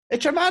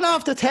It's your man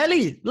off the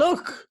telly.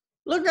 Look,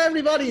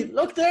 everybody.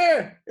 Look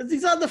there.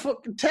 He's on the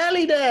fucking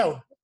telly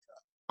now.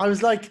 I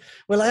was like,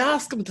 well, I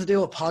asked him to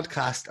do a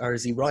podcast, or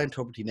is he Ryan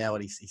Tuberty now?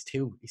 And he's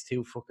too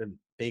fucking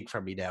big for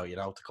me now,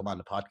 to come on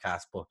the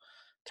podcast. But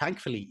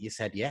thankfully, you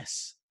said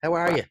yes. How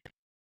are you?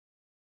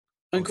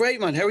 I'm great,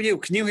 man. How are you?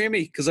 Can you hear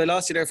me? Because I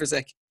lost you there for a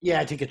sec.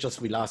 Yeah, I think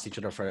we lost each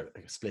other for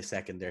a split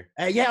second there.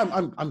 Yeah,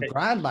 I'm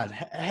grand, man.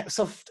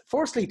 So,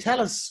 firstly, tell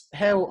us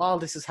how all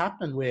this is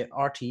happening with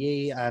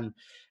RTE, and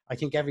I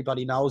think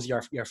everybody knows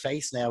your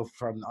face now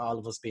from all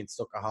of us being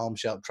stuck at home,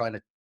 trying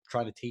to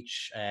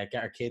teach,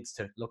 get our kids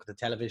to look at the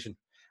television.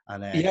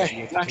 And yeah,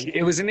 exactly.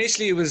 It was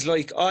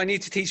like, oh, I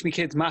need to teach my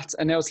kids maths,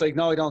 and now it's like,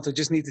 no, I don't. I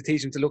just need to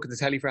teach them to look at the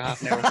telly for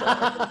half an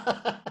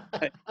hour.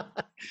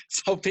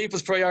 So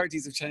people's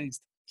priorities have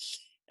changed.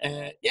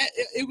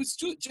 It was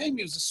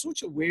Jamie. It was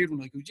such a weird one.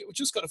 Like, we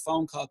just got a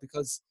phone call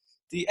because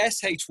the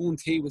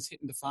SH1T was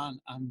hitting the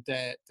fan, and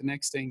the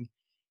next thing,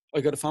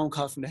 I got a phone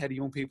call from the head of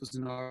young people's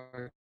in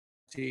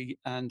RT,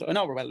 and I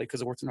know her well, like,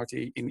 because I worked in RT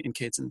in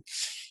kids, and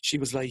she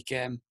was like,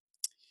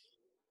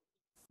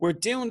 "We're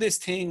doing this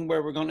thing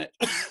where we're gonna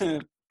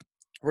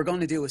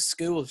do a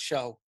school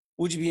show.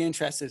 Would you be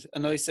interested?"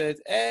 And I said,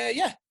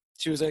 "Yeah."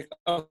 She was like,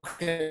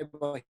 "Okay,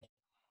 bye."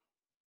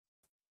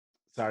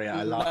 Sorry,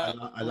 I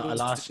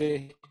lost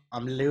you.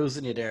 I'm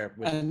losing you there.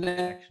 And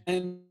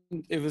then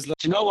it was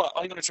like, you know what?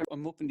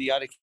 I'm up in the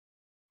attic.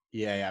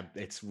 Yeah,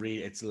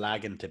 it's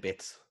lagging to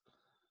bits.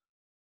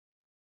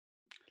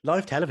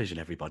 Live television,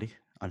 everybody.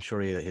 I'm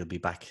sure he'll be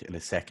back in a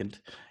second.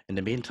 In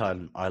the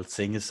meantime, I'll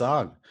sing a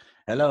song.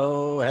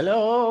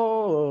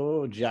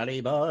 Hello,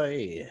 Johnny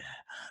boy.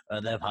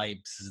 The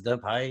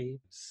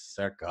pipes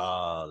are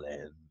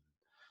calling.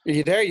 Are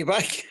you there? You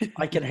back?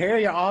 I can hear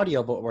your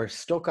audio, but we're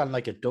stuck on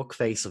like a duck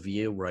face of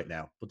you right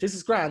now. But this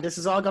is grand. This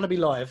is all going to be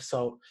live,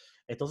 so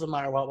it doesn't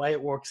matter what way it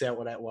works out.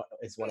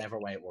 Whatever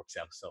way it works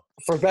out. So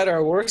for better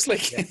or worse,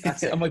 like, yeah,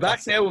 am I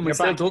back now? Am I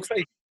still duck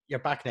face? You're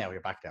back now.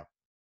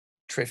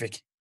 Terrific.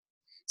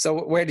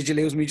 So where did you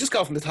lose me? Just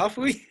go from the top,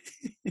 we?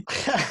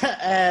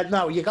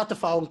 No, you got the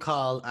phone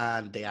call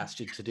and they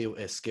asked you to do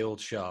a school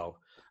show.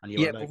 And you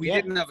were like, but we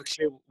didn't have a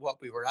clue what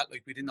we were at.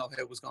 Like, we didn't know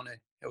how it was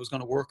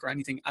gonna work or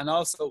anything. And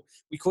also,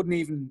 we couldn't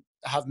even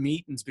have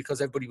meetings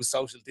because everybody was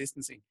social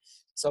distancing.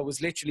 So it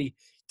was literally,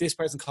 this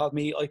person called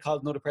me, I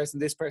called another person,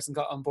 this person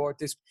got on board,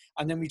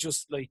 and then we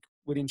just, like,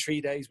 within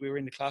 3 days, we were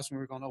in the classroom.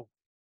 We were going, oh,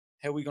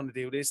 how are we going to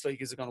do this?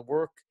 Like, is it going to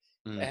work?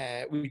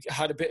 We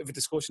had a bit of a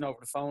discussion over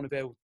the phone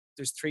about,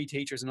 there's 3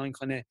 teachers and I'm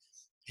kind of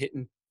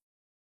hitting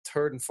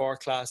 3rd and 4th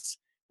class.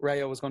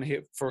 Rayo was going to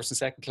hit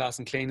 1st and 2nd class,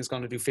 and Clean is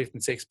going to do 5th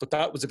and 6th. But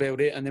that was about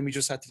it. And then we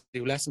just had to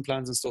do lesson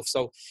plans and stuff.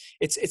 So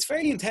it's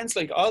fairly intense.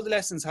 Like, all the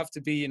lessons have to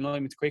be in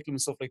line with the curriculum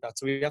and stuff like that.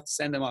 So we have to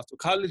send them off to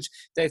college.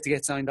 They have to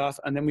get signed off.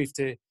 And then we have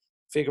to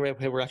figure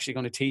out how we're actually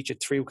going to teach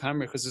it through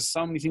camera, because there's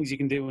so many things you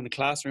can do in a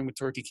classroom with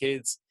 30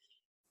 kids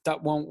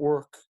that won't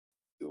work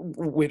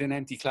with an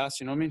empty class.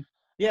 You know what I mean?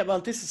 Yeah,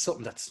 well, this is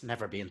something that's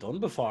never been done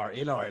before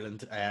in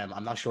Ireland.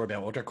 I'm not sure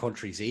about other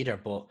countries either,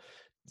 but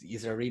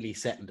they're really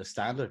setting the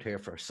standard here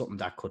for something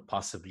that could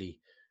possibly,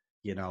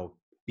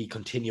 be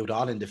continued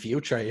on in the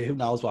future. Who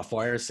knows what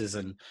viruses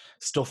and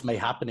stuff may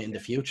happen in the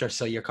future.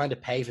 So you're kind of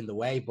paving the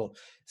way, but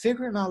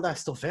figuring all that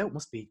stuff out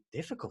must be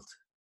difficult.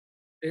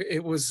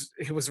 It was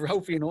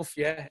ropey enough,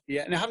 yeah.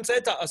 And I haven't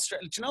said that.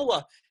 Australia, do you know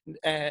what?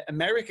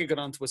 America got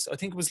onto us. I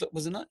think it was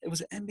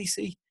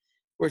NBC.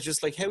 We're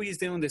just like, how are you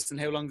doing this and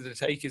how long did it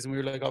take us? And we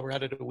were like, oh, we're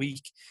at it a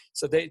week.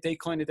 So they're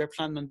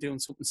planning on doing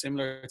something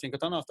similar. I think, I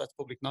don't know if that's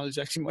public knowledge,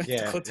 actually. Might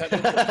have to cut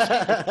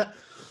that out.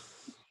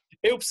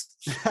 Oops.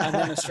 And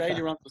then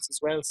Australia on us as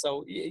well.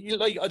 So,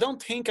 I don't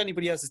think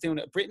anybody else is doing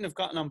it. Britain have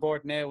gotten on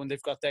board now, and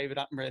they've got David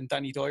Attenborough and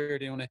Danny Dyer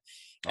doing it.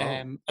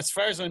 As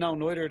far as I know,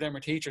 neither of them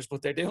are teachers,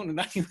 but they're doing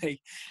it anyway.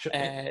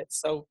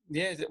 So,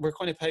 yeah, we're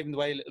kind of paving the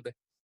way a little bit.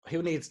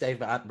 Who needs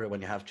David Attenborough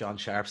when you have John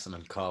Sharpson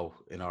and co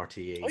in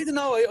RTE? I don't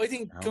know. I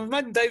think, can you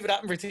imagine David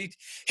Attenborough teach,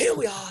 here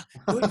we are,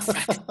 doing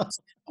fractions,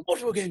 and what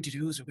we're going to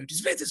do is we're going to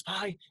split this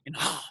pie in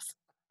half.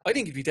 I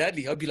think it'd be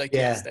deadly. I'd be like,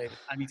 yes, David,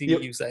 anything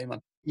you say, man.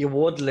 You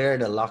would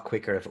learn a lot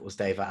quicker if it was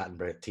David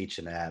Attenborough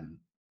teaching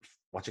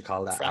what you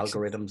call that, fractions,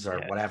 algorithms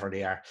or whatever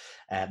they are.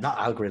 Not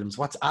algorithms.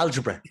 What's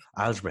algebra?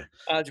 Algebra,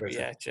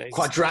 yeah.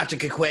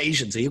 Quadratic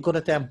equations. Are you good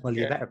at them? Well,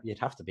 you'd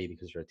have to be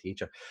because you're a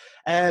teacher.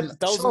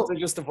 Those ones I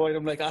just avoid.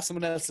 I'm like, ask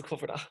someone else to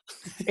cover that.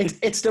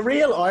 it's the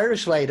real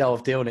Irish way though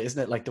of doing it, isn't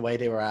it? Like the way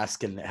they were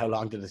asking, how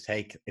long did it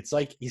take? It's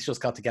like he's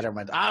just got together and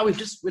went,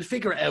 we'll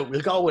figure it out.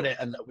 We'll go with it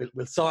and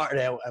we'll sort it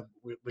out and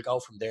we'll go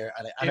from there.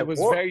 And it was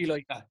very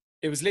like that.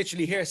 It was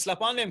literally, here,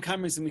 slap on them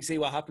cameras and we see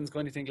what happens,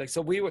 kind of thing. Like,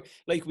 so we were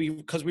like,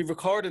 because we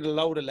recorded a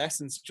load of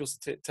lessons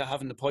just to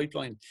have in the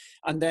pipeline.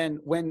 And then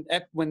when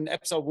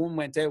episode 1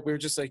 went out, we were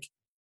just like,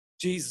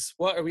 Jesus,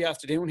 what are we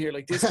after doing here?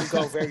 Like, this could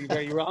go very,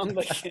 very wrong.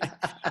 Like,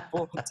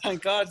 but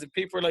thank God that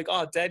people are like,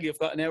 oh, deadly, I've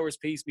got an hour's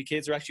piece. My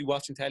kids are actually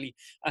watching telly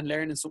and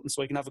learning something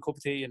so I can have a cup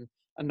of tea and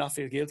not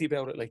feel guilty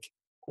about it. Like,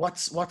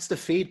 what's the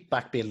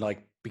feedback been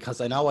like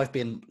because I know I've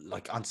been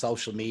like on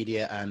social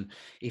media, and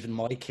even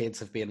my kids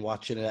have been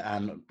watching it,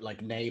 and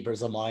like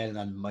neighbors of mine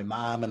and my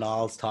mom and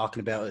all's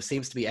talking about it. It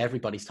seems to be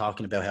everybody's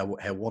talking about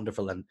how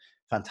wonderful and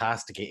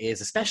fantastic it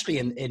is, especially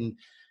in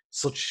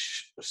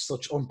such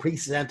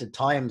unprecedented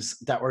times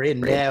that we're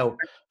in now.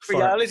 For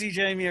Reality,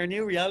 Jamie, our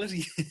new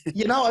reality.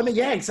 I mean,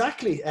 yeah,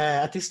 exactly.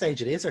 At this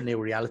stage, it is our new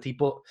reality,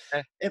 but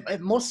Yeah. it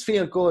must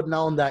feel good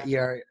knowing that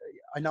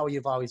I know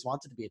you've always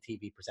wanted to be a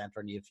TV presenter,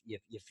 and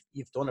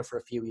you've done it for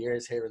a few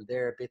years here and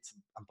there, bits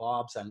and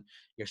bobs, and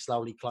you're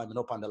slowly climbing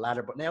up on the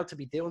ladder. But now to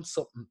be doing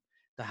something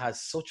that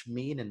has such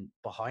meaning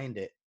behind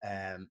it,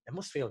 it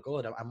must feel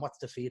good. And what's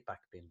the feedback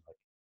been like?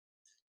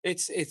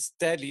 It's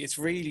deadly. It's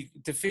really,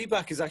 the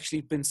feedback has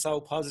actually been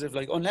so positive.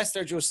 Like, unless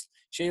they're just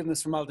shielding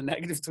us from all the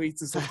negative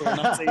tweets and stuff that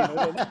we're not saying, I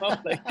don't know.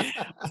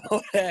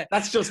 Like,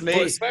 That's just but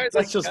me. as far as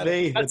That's just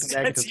me.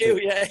 that's you.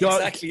 Yeah, John,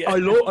 exactly. Yeah. I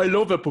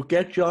love it, but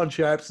get John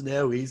Sharpson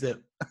now. He's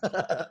it.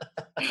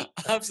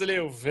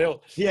 Absolute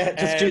Phil.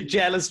 Yeah, just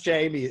jealous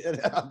Jamie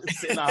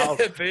sitting at home.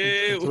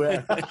 Boo.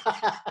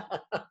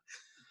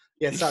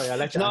 Yeah, sorry, I'll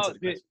let you answer the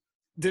question.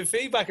 The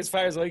feedback, as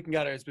far as I can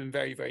gather, has been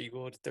very, very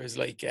good. There's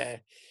like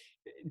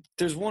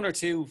there's one or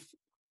two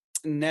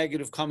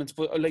negative comments,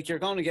 but like, you're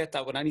going to get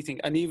that with anything.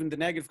 And even the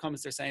negative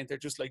comments they're saying, they're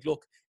just like,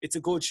 look, it's a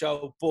good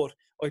show, but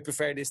I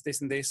prefer this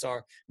and this,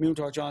 or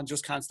Moontor John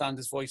just can't stand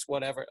his voice,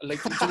 whatever.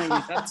 Like, you know what I mean?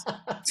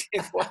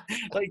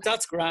 Like,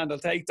 that's grand. I'll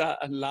take that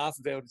and laugh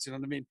about it, you know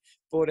what I mean?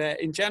 But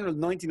in general,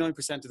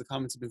 99% of the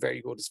comments have been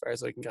very good, as far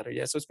as I can gather.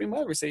 Yeah, so it's been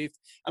well received.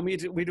 And we had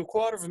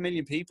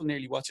 250,000 people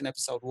nearly watching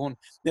episode 1.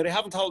 Now, they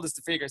haven't told us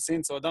the figure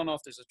since, so I don't know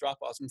if there's a drop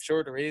off. I'm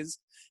sure there is.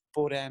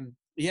 But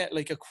yeah,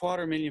 like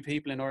 250,000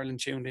 people in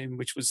Ireland tuned in,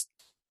 which was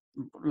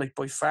like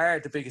by far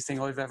the biggest thing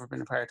I've ever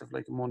been a part of,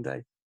 like, in one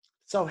day.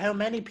 So how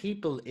many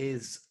people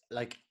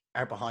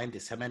are behind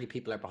this? How many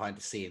people are behind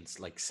the scenes,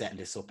 like setting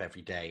this up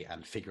every day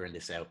and figuring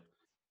this out?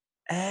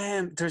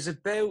 There's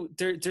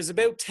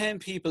about 10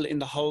 people in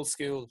the whole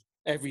school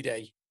every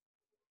day.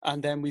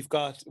 And then we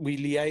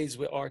liaise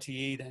with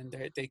RTE, then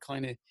they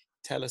kind of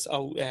tell us,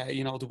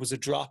 there was a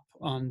drop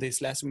on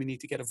this lesson, we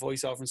need to get a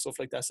voiceover and stuff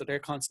like that. So they're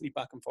constantly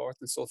back and forth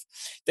and stuff.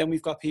 Then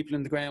we've got people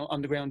on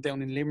the ground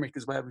down in Limerick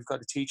as well. We've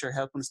got a teacher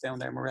helping us down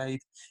there, Mairead,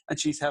 and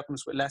she's helping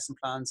us with lesson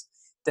plans.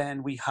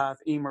 Then we have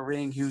Emer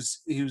Ring,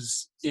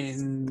 who's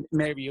in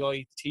Mary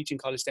I teaching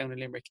college down in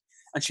Limerick,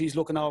 and she's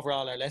looking over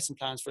all our lesson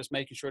plans for us,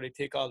 making sure they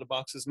tick all the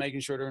boxes, making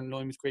sure they're in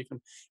line with curriculum.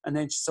 And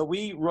then so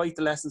we write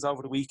the lessons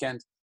over the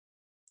weekend,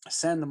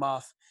 send them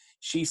off,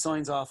 she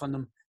signs off on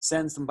them,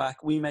 sends them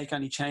back, we make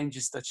any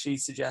changes that she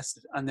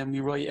suggested, and then we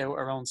write out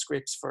our own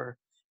scripts for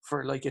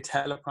like a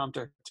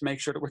teleprompter to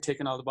make sure that we're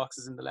ticking all the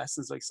boxes in the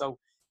lessons. Like, so,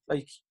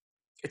 like,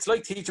 it's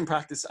like teaching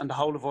practice, and the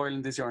whole of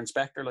Ireland is your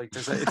inspector. Like,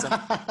 it's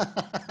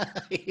a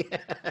yeah.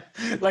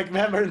 Like,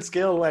 remember in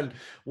school when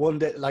one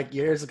day, like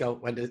years ago,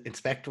 when the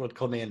inspector would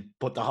come in,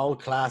 but the whole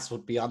class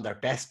would be on their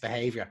best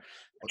behaviour.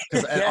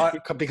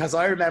 Because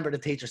I remember the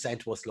teacher saying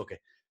to us, look,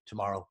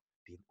 tomorrow,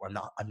 I'm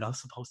not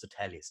supposed to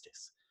tell you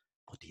this,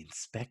 but the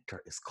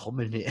inspector is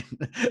coming in.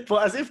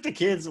 But as if the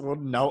kids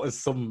wouldn't notice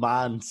some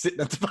man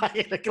sitting at the back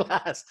of the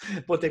class.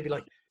 But they'd be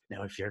like,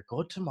 now, if you're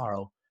good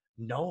tomorrow,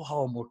 no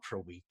homework for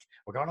a week.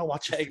 We're going to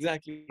watch it.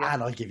 Exactly. Yeah.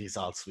 And I'll give you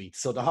all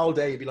sweets. So the whole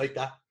day you'd be like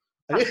that.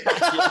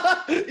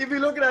 You'd be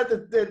looking at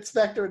the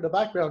inspector in the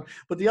background.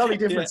 But the only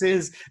difference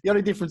is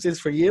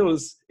for you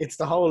is it's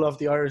the whole of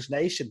the Irish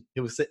nation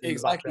who was sitting in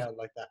the background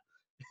like that.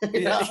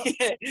 Yeah.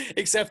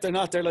 Except they're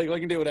not. They're like, I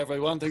can do whatever I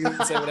want. I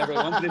can say whatever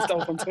I want. It's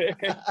open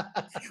to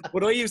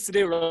What I used to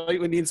do, right,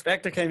 when the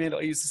inspector came in,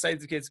 I used to say to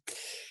the kids,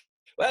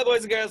 well,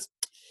 boys and girls,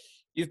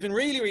 you've been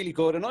really, really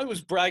good. And I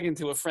was bragging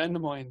to a friend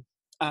of mine,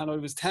 and I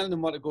was telling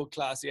them what a good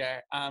class you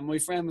are. And my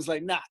friend was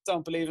like, nah,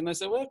 don't believe it. And I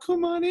said, well,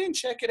 come on in,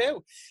 check it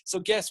out. So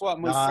guess what?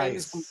 My friend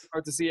is coming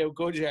over to see how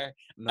good you are.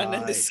 Nice. And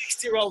then the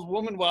 60-year-old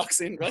woman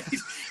walks in, right?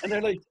 And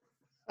they're like,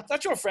 is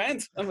that your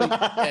friend? I'm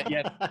like,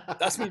 yeah,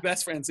 that's my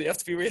best friend, so you have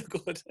to be real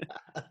good.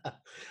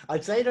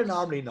 I'd say they're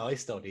normally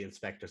nice, though, the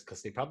inspectors,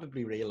 because they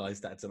probably realise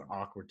that it's an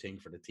awkward thing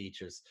for the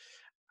teachers,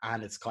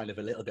 and it's kind of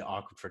a little bit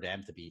awkward for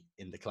them to be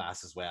in the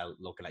class as well,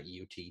 looking at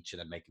you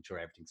teaching and making sure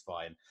everything's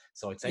fine.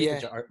 So I'd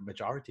say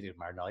majority of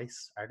them are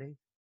nice, are they?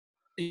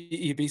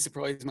 You'd be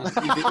surprised, man.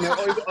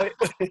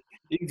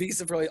 You'd be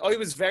surprised. I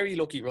was very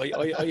lucky, right?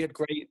 I had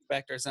great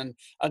inspectors, and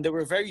they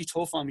were very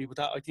tough on me, but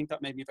I think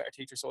that made me a better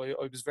teacher. So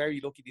I was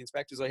very lucky. The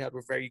inspectors I had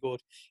were very good,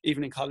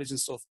 even in college and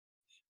stuff.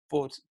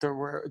 But there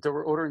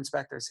were other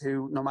inspectors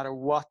who, no matter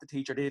what the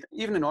teacher did,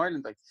 even in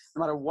Ireland, like,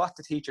 no matter what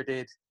the teacher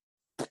did,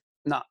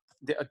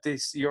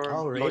 you're.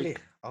 Oh, really?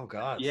 Like, oh,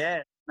 God.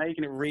 Yeah,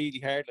 making it really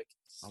hard. Like,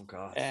 oh,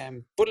 God.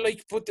 But a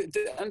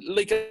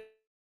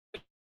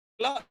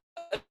lot.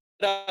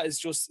 That is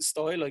just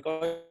style. Like,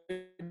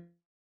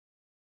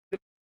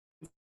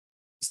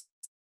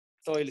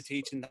 style of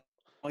teaching that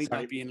might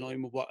not be in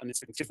line with what, and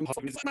it's different.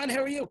 Man,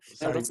 how are you?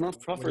 No, that's not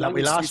proper.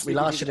 We lost you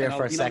there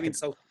for a second.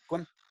 So, go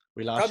on.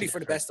 We lost Probably you for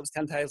the there best of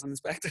 10,000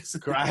 inspectors.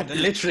 grand.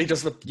 Literally,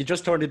 you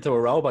just turned into a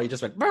robot. You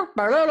just went. So I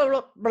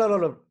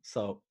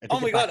Oh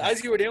think my it's God, back now.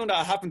 as you were doing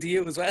that, it happened to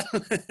you as well.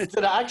 Did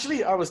it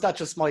actually, or was that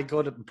just my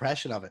good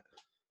impression of it?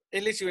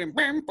 It literally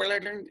went,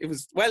 it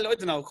was, well, I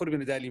don't know, it could have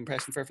been a deadly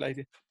impression, fair play to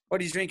you. What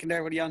are you drinking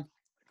there? What are you on?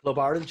 Club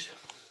Orange.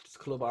 It's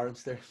Club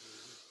Orange there.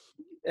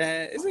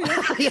 Is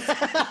it?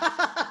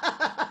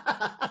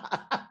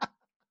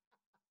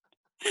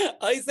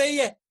 I say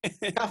yeah.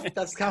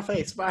 That's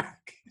Cafe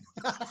Spark.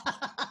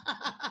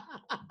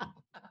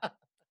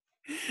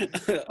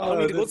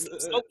 Only the good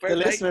stuff, fair The play.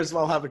 listeners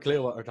won't have a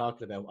clue what we're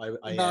talking about.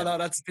 No,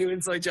 that's 2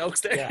 inside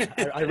jokes there.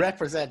 Yeah, I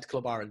represent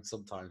Club Orange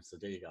sometimes, so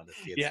there you go.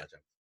 That's the inside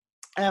joke.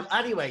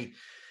 Anyway,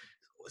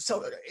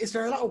 so is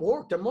there a lot of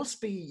work? You must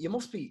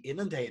be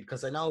inundated,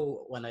 because I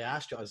know when I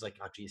asked you, I was like,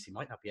 oh geez, you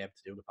might not be able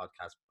to do the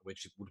podcast,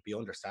 which would be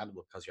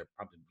understandable because you're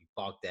probably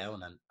bogged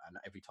down, and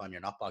every time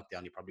you're not bogged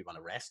down, you probably want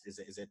to rest. Is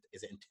it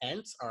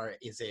intense, or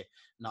is it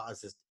not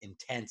as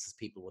intense as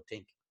people would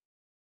think?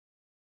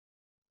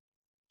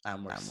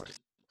 And we're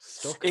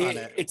stuck on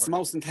it. It's the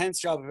most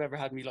intense job I've ever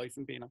had in my life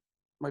in being on.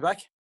 Am I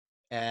back?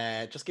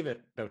 Just give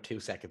it about 2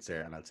 seconds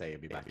there, and I'll say you'll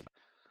be back.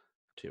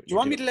 Do you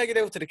want me to leg it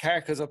out to the car?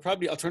 Because I'll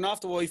turn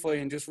off the Wi-Fi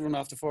and just run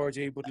off the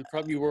 4G, but it'll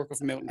probably work if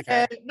I'm out in the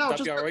car. No,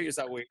 that'd be all right. Is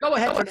that weird? Go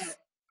ahead for now.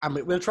 And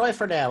we'll try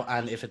for now.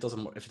 And if it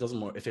doesn't work,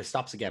 if it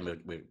stops again,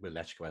 we'll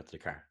let you go out to the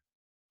car.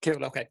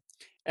 Cool. Okay.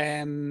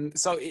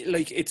 So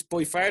it's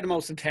by far the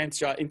most intense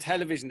job in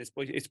television. It's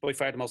by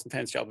far the most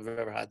intense job I've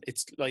ever had.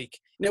 It's like,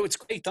 no, it's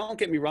great. Don't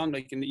get me wrong.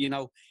 Like, and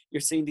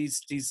you're seeing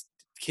these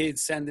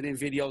kids sending in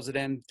videos of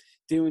them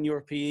doing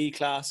your PE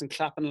class and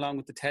clapping along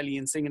with the telly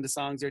and singing the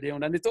songs they're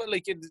doing, and it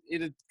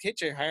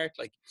hit your heart,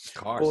 like. Of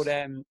course.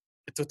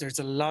 But there's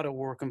a lot of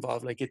work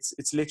involved. Like,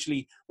 it's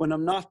literally, when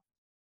I'm not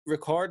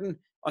recording,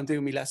 I'm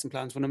doing my lesson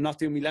plans. When I'm not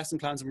doing my lesson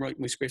plans, I'm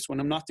writing my scripts. When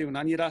I'm not doing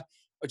any of that,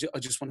 I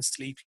just want to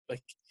sleep.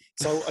 Like,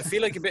 so I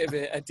feel like a bit of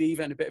a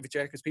diva and a bit of a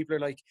jerk, because people are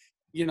like,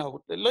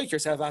 like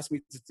yourself, asked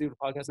me to do the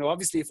podcast. Now,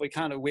 obviously, if I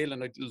can, I will,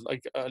 and I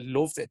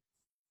loved it.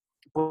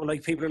 But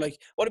like, people are like,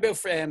 what about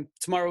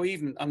tomorrow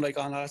evening? I'm like,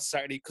 oh no, that's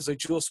Saturday, because I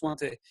just want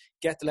to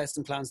get the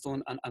lesson plans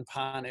done and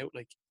pan out.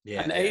 Like,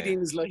 yeah. And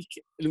Aideen is like,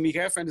 my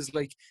girlfriend is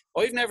like,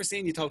 I've never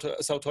seen you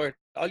so tired.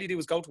 All you do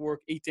is go to work,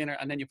 eat dinner,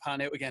 and then you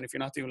pan out again if you're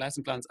not doing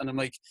lesson plans. And I'm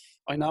like,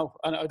 I know,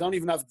 and I don't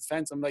even have a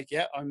defense. I'm like,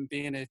 yeah, I'm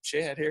being a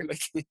shithead here.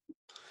 Like,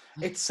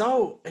 it's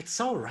so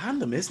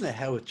random, isn't it?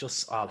 How it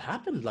just all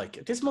happened.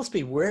 Like, this must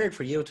be weird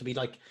for you to be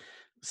like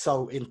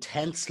so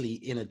intensely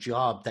in a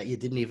job that you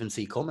didn't even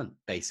see coming,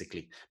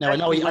 basically. Now, I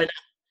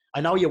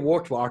know you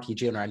worked with RT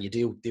Junior and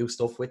you do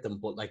stuff with them,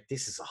 but like,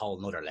 this is a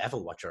whole nother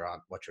level what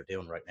you're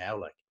doing right now.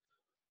 Like,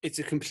 it's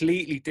a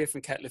completely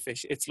different kettle of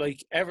fish. It's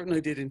like everything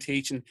I did in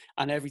teaching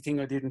and everything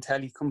I did in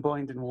telly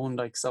combined in one.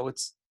 Like, so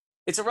it's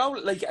a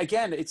role. Like,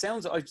 again, it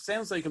sounds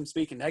like I'm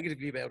speaking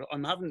negatively about it.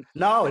 I'm having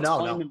no. in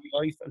my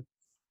life,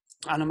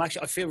 and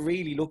I feel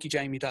really lucky,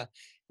 Jamie, that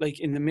like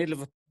in the middle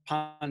of a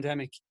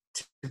pandemic,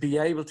 to be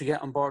able to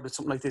get on board with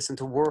something like this and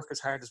to work as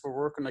hard as we're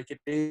working, like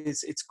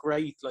it's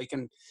great. Like,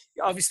 and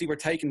obviously we're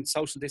taking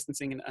social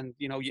distancing, and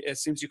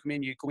as soon as you come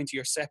in, you go into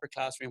your separate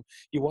classroom,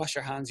 you wash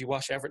your hands, you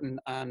wash everything,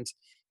 and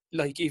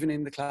like, even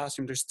in the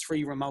classroom, there's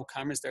 3 remote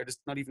cameras there. There's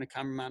not even a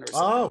cameraman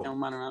or a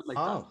cameraman around like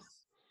that.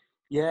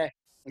 Yeah.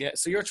 Yeah,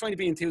 so you're trying to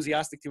be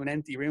enthusiastic to an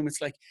empty room.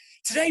 It's like,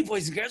 today,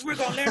 boys and girls, we're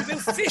going to learn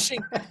about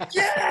fishing.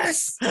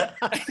 Yes!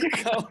 And you're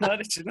going on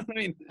it, you know what I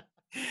mean?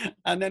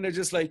 And then they're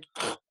just like,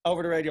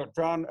 over the radio,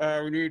 John,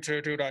 we need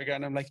to do that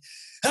again. I'm like,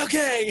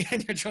 okay.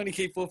 And you're trying to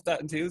keep up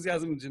that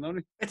enthusiasm, do you know what I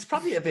mean? It's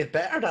probably a bit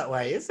better that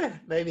way, is it?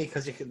 Maybe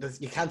because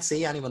you can't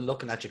see anyone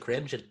looking at you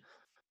cringing.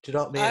 Do you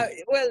know what I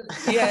mean? Well,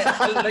 yeah.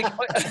 Like,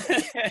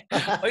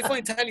 I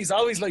find telly's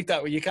always like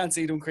that, where you can't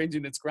see them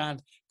cringing. It's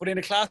grand. But in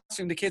a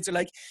classroom, the kids are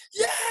like,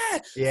 yeah,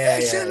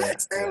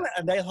 let's do it.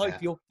 And they'll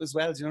hype you up as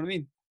well. Do you know what I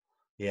mean?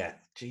 Yeah.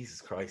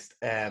 Jesus Christ.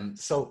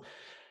 So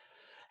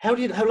how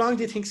long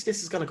do you think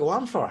this is going to go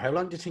on for? How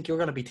long do you think you're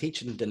going to be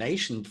teaching the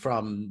nation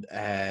from,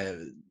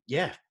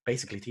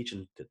 basically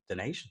teaching the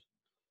nation?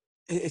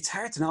 It's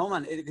hard to know,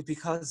 man,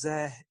 because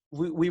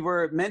we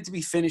were meant to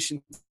be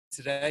finishing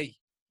today,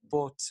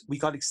 but we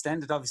got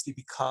extended, obviously,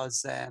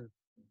 because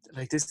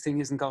like, this thing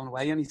isn't going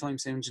away anytime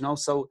soon,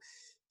 so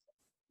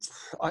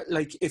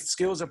like, if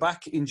schools are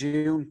back in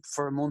June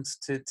for a month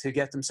to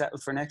get them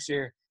settled for next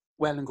year,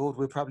 well and good,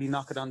 we'll probably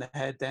knock it on the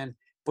head then.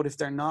 But if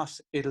they're not,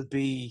 it'll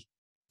be,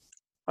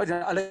 I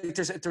don't know, like,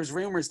 there's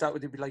rumours that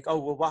would be like, oh,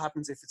 well, what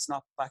happens if it's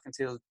not back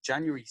until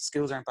January?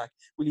 Schools aren't back.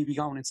 Will you be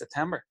going in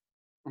September?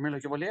 And we're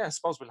like, well, yeah, I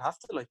suppose we'll have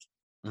to, like.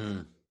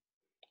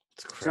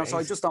 It's crazy. So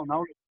I just don't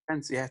know.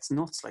 Yeah, it's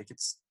nuts. Like,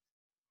 it's,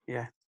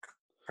 yeah,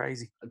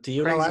 crazy. Do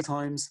you crazy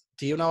times.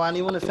 Do you know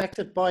anyone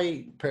affected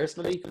by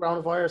personally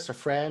coronavirus, or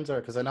friends, or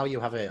because I know you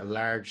have a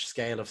large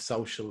scale of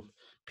social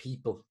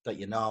people that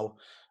you know?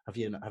 Do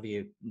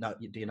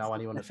you know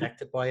anyone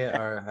affected by it,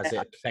 or has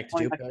it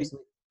affected you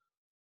personally?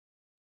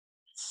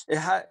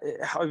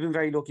 I've been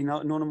very lucky.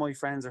 None of my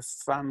friends or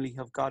family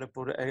have got it,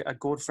 but a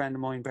good friend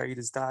of mine buried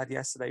his dad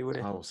yesterday with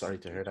it. Oh, sorry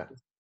to hear that.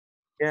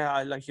 Yeah,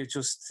 I like you.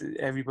 Just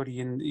everybody,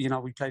 and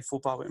we played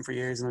football with him for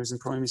years, and I was in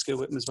primary school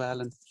with him as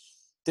well. And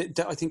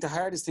I think the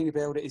hardest thing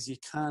about it is you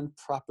can't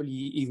properly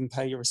even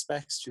pay your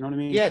respects. Do you know what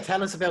I mean? Yeah,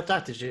 tell us about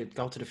that. Did you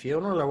go to the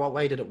funeral, or what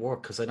way did it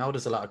work? Because I know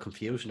there's a lot of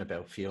confusion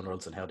about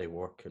funerals and how they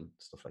work and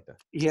stuff like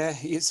that. Yeah,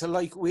 so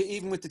like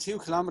even with the 2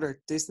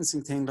 kilometer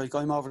distancing thing, like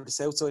I'm over the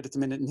south side at the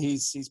minute, and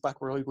he's back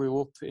where I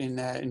grew up in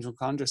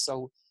Drumcondra,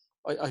 so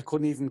I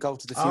couldn't even go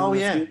to the Oh funeral.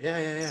 yeah, yeah,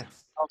 yeah, yeah.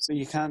 So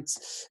you can't,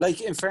 like,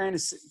 in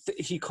fairness,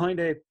 he kind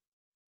of,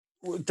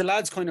 the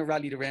lads kind of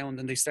rallied around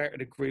and they started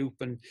a group,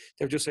 and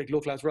they were just like,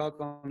 look lads, we're all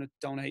going to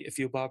donate a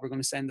few bob, we're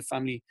going to send the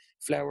family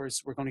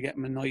flowers, we're going to get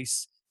him a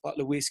nice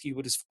bottle of whiskey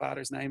with his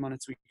father's name on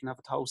it so we can have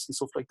a toast and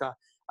stuff like that.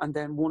 And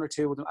then one or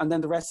two of them, and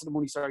then the rest of the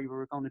money, we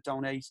were going to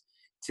donate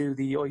to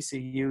the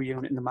ICU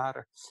unit in the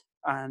Mater.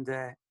 And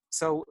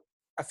so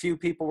a few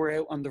people were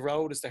out on the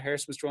road as the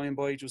hearse was driving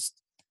by, just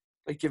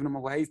like giving them a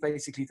wave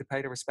basically to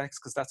pay their respects,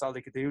 because that's all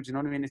they could do. Do you know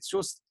what I mean?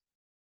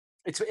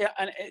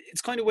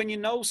 It's kind of, when you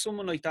know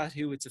someone like that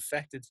who it's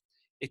affected,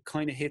 it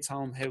kind of hits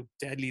home how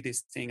deadly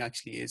this thing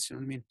actually is. You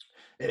know what I mean?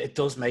 It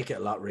does make it a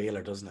lot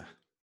realer, doesn't it?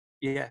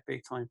 Yeah,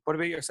 big time. What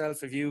about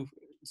yourself? Do you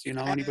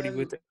know anybody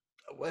with Um,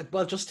 it?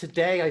 well, just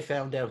today I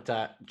found out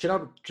that do you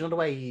know the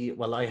way?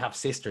 Well, I have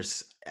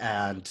sisters,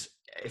 and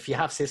if you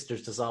have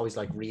sisters, there's always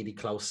like really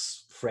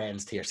close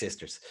friends to your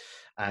sisters,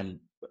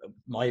 and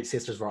my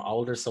sisters were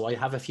older, so I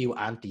have a few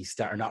aunties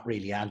that are not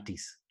really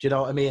aunties. Do you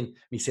know what I mean?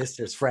 My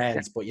sisters' Yeah,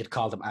 friends, but you'd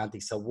call them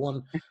aunties. So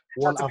one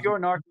that's a of pure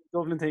North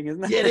Dublin thing,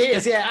 isn't yeah, it it?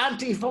 is. Yeah,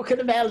 Auntie fucking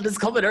Imelda's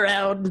coming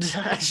around.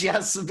 She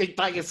has some big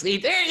bag of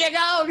sweets. There you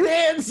go,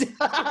 kids.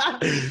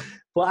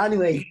 But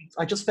anyway,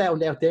 I just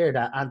found out there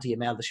that Auntie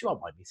Imelda, she won't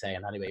mind me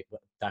saying anyway,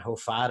 but that her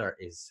father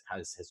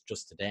has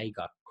just today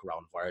got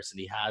coronavirus, and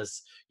he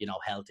has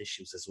health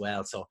issues as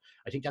well. So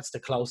I think that's the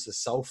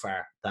closest so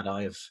far that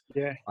I've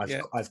Yeah, I've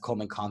yeah, I've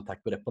come in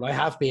contact with it. But I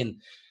have been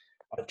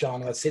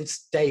John,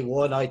 since day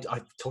one, I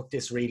took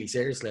this really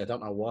seriously. I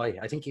don't know why.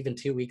 I think even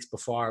 2 weeks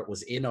before it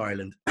was in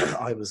Ireland,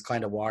 I was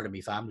kind of warning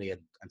my family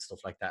and stuff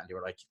like that. And they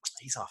were like,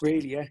 he's off the head.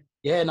 really, yeah,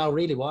 Yeah, no,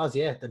 really was.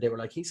 Yeah. And they were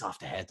like, he's off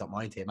the head. Don't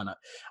mind him. And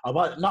I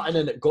was not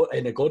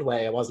in a good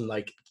way. I wasn't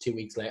like 2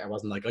 weeks later. I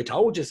wasn't like, I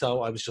told you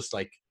so. I was just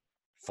like,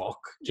 fuck.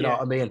 Do you know yeah,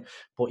 what I mean?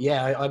 But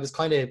yeah, I was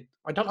kind of,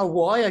 I don't know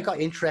why I got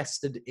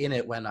interested in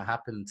it when it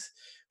happened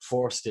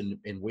first in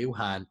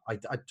Wuhan. I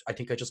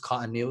think I just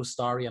caught a news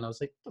story and I was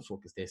like, what the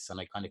fuck is this? And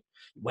I kind of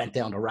went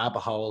down the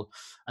rabbit hole.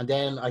 And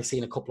then I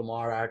seen a couple of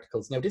more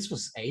articles. Now this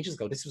was ages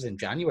ago. This was in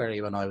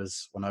January when I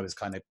was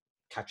kind of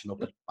catching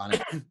up on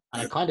it. And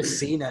I kind of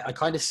seen it. I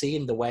kind of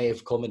seen the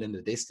wave coming in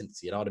the distance.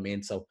 You know what I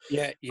mean? So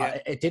yeah, yeah,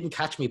 it didn't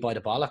catch me by the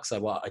bollocks.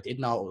 I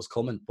didn't know it was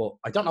coming, but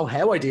I don't know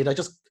how I did. I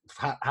just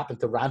happened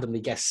to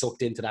randomly get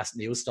sucked into that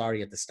news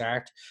story at the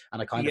start,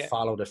 and I kind of yeah,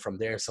 followed it from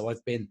there. So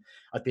I've been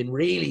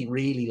really,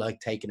 really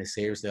like taking it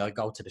seriously. I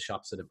go to the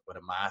shops with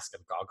a mask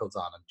and goggles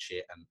on and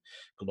shit and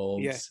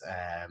yeah, gloves.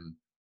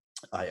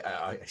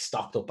 I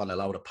stocked up on a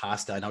load of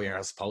pasta. I know you're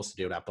not supposed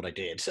to do that, but I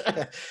did.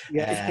 yeah,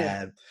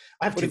 yeah.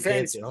 I have But in two kids,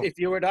 fairness, you know. if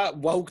you were that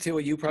woke to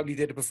it, you probably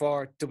did it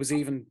before there was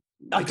even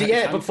Yeah,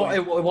 panic before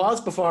buying. it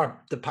was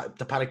before the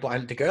panic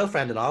button. The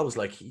girlfriend and I was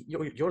like,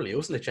 "You're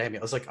losing it, Jamie."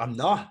 I was like, "I'm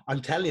not.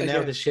 I'm telling you now,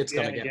 Yeah, this shit's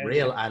yeah, gonna get yeah, yeah,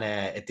 real," and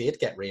it did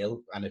get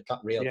real, and it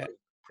got real yeah,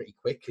 pretty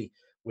quickly,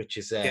 which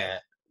is yeah,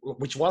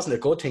 which wasn't a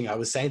good thing. I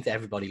was saying to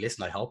everybody,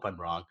 "Listen, I hope I'm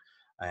wrong,"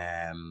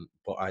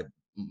 but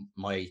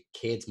my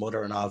kid's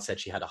mother and all said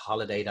she had a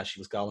holiday that she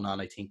was going on,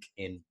 I think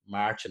in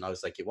March, and I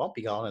was like, "You won't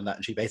be going on that,"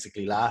 and she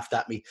basically laughed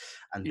at me,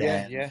 and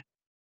yeah, yeah,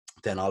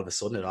 then all of a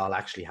sudden it all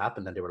actually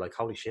happened and they were like,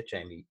 holy shit,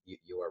 Jamie,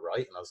 you were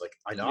right. And I was like,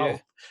 I yeah, know,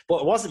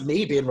 but it wasn't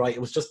me being right.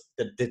 It was just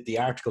the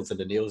articles in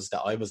the news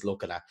that I was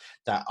looking at,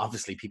 that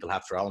obviously people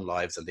have their own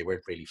lives and they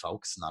weren't really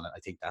focusing on it. I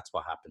think that's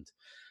what happened.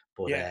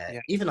 But yeah, yeah,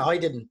 even I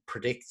didn't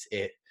predict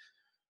it.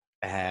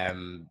 I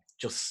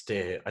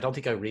don't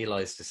think I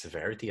realized the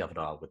severity of it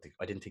all.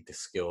 I didn't think the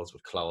schools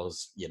would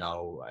close,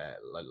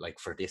 like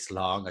for this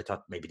long. I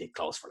thought maybe they'd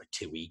close for like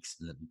 2 weeks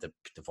and then the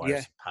yeah.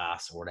 virus would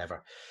pass or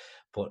whatever.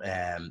 But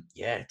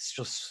yeah, it's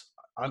just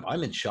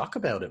I'm in shock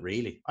about it.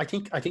 Really, I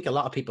think a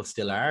lot of people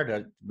still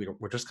are.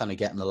 We're just kind of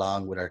getting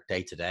along with our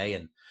day to day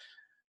and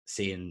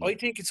seeing. I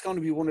think it's going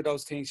to be one of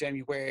those things,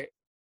 Jamie, where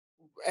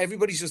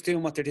everybody's just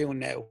doing what they're doing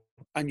now,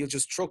 and you'll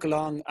just truck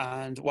along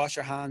and wash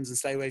your hands and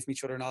stay away from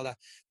each other and all that.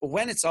 But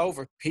when it's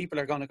over, people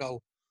are going to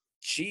go,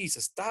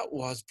 Jesus, that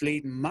was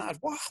bleeding mad.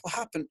 What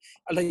happened?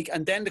 Like,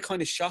 and then the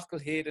kind of shock will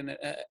hit, and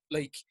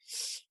like,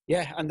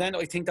 yeah. And then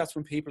I think that's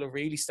when people will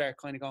really start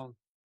kind of going,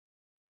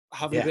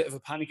 having a Yeah, bit of a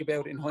panic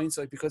about it in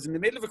hindsight, because in the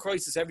middle of a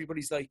crisis,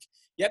 everybody's like,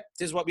 "Yep,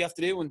 this is what we have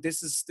to do, and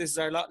this is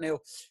our lot now."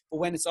 But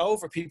when it's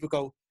over, people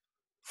go,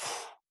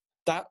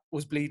 "That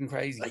was bleeding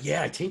crazy,"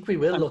 yeah. I think we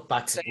will and look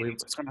back. same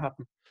thing's going to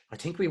happen. I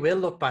think we will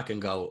look back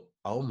and go,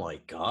 oh my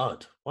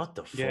God, what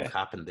the Yeah, fuck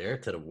happened there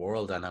to the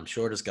world? And I'm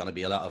sure there's going to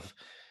be a lot of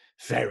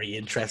very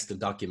interesting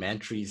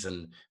documentaries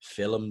and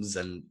films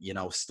and,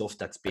 stuff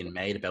that's been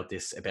made about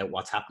this, about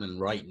what's happening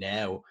right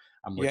now.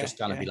 and we're Yeah, just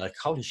gonna yeah, be like,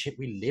 holy shit,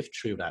 we lived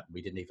through that and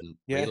we didn't even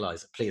yeah,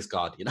 realize it. Please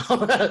God, yeah,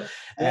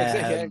 yeah,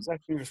 um,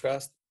 exactly. Fingers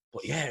crossed.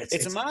 but yeah,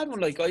 It's a mad one.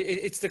 Like,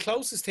 it's the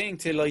closest thing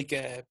to like,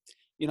 a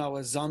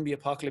zombie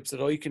apocalypse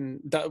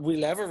that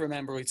we'll ever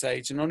remember. I'd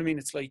say. Do you know what I mean?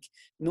 It's like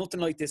nothing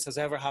like this has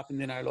ever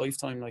happened in our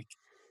lifetime. Like,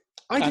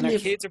 I and didn't our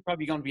even. kids are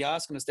probably going to be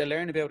asking us. They'll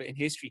learn about it in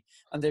history,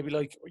 and they'll be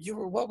like,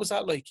 what was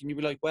that like?" And you'll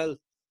be like, "Well,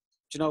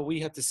 we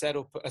had to set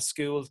up a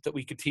school that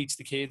we could teach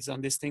the kids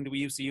on this thing that we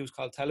used to use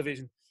called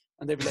television."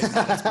 And they'd be like,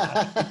 "No, that's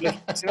mad." You'd be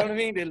like, do you know what I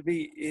mean?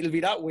 It'll be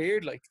that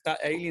weird, like that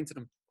alien to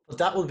them. But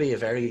that will be a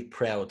very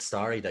proud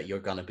story that you're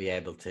going to be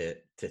able to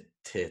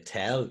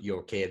tell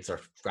your kids or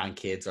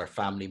grandkids or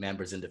family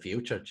members in the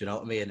future. Do you know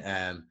what I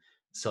mean?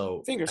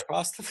 So Fingers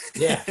crossed.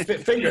 yeah,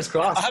 fingers I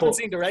crossed. haven't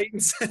seen the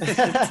ratings.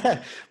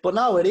 But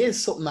no, it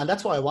is something, and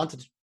that's why I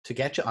wanted to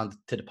get you on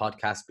to the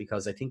podcast,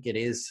 because I think it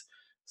is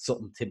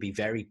something to be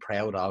very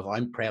proud of.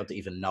 I'm proud to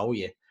even know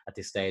you at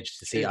this stage,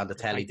 to see it Cheers. on the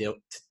telly, Thank you.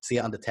 see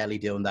it on the telly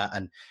doing that,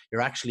 and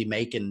you're actually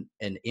making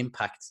an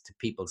impact to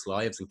people's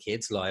lives and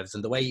kids' lives.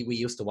 And the way we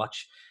used to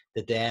watch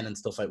the Den and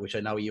stuff like, which I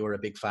know you were a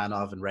big fan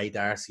of, and Ray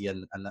Darcy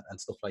and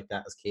stuff like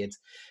that as kids,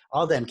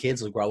 all them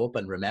kids will grow up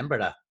and remember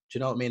that. Do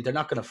you know what I mean? They're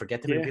not going to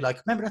forget. They're going to Yeah. be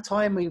like, remember that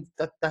time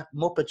that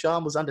Muppet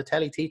John was on the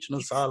telly teaching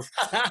us all,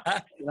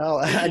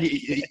 and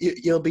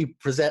you'll be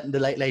presenting the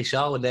Late Late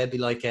Show, and they'll be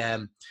like,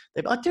 they'll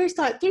be, oh, there's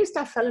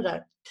that fella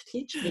that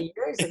teach me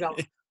years ago.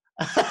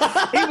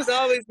 He was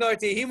always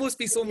naughty. He must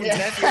be someone's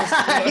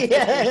nephew.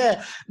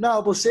 Yeah.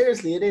 No, but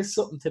seriously, it is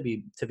something to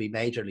be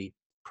majorly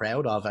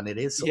proud of, and it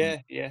is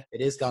something. Yeah. It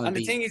is going to And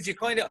be. the thing is,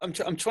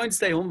 I'm trying to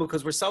stay humble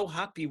because we're so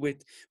happy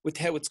with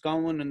how it's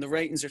going, and the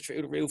ratings are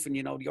through the roof, and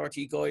the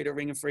RT Guide are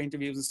ringing for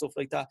interviews and stuff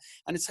like that.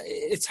 And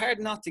it's hard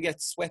not to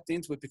get swept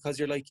into it, because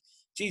you're like,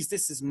 geez,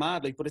 this is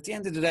mad. Like, but at the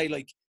end of the day,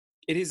 like,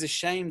 it is a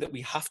shame that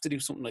we have to do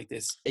something like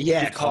this.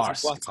 Yeah,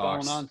 because of what's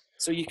course. going on.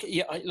 So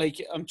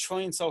I'm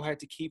trying so hard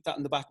to keep that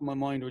in the back of my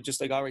mind. We're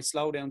just like, all right,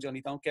 slow down,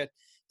 Johnny. Don't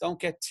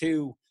get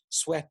too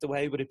swept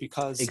away with it,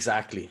 because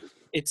Exactly.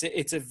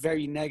 it's a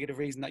very negative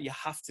reason that you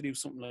have to do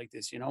something like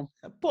this.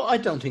 But I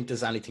don't think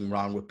there's anything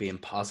wrong with being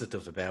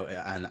positive about it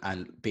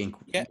and being,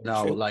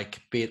 true. like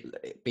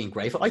being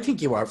grateful. I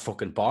think you are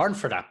fucking born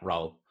for that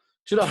role.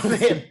 Do you know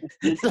what I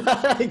mean?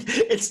 Like,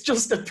 it's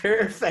just the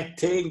perfect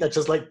thing that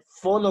just like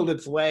funneled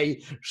its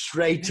way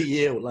straight to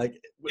you. Like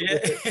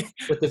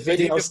with the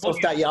video stuff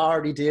that you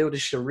already do, the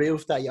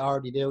Sharoof that you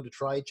already do, the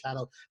Try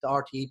channel, the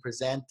RTE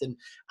presenting,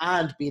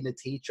 and being a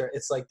teacher.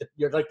 It's like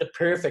you're like the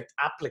perfect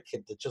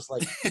applicant that just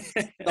like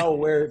no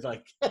word,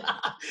 like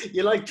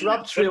you like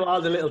dropped through all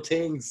the little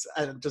things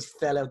and just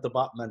fell out the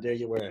bottom, and there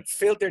you were.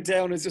 Filtered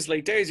down is just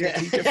like, there's your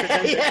teacher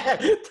presenter.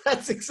 Yeah,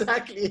 that's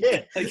exactly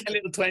it. Like a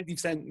little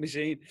 20%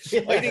 machine.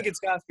 Yeah. I think it's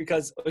gas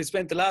because I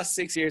spent the last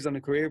 6 years on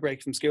a career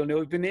break from school.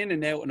 Now I've been in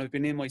and out, and I've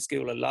been in my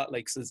school a lot.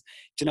 Like, says,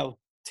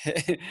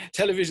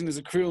 television is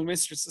a cruel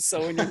mistress.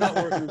 So when you're not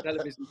working on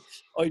television,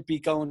 I'd be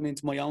going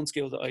into my own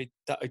school that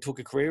I took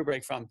a career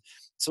break from.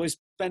 So I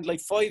spent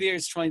like 5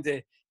 years trying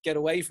to get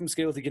away from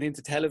school to get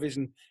into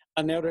television,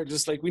 and now they're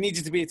just like, we need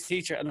you to be a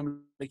teacher, and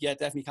I'm like, yeah,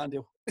 definitely can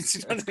do. You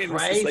know what I mean?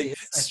 It's just like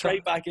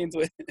straight back into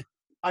it.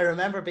 I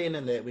remember being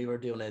we were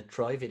doing a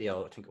Try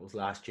video, I think it was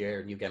last year,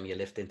 and you gave me a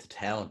lift into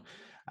town,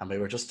 and we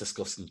were just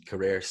discussing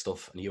career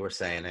stuff, and you were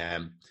saying,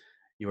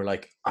 you were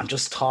like, I'm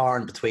just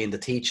torn between the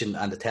teaching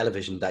and the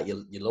television, that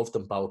you love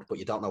them both, but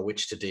you don't know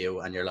which to do.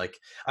 And you're like,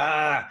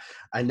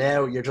 and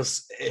now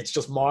it's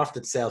just morphed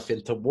itself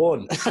into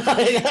one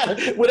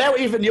without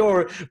even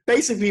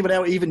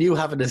you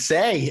having a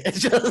say.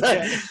 It's just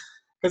like,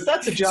 because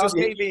that's a job. It's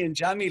just me being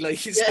jammy,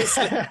 like, it's just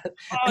like,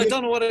 I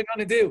don't know what I'm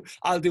going to do.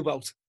 I'll do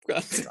both.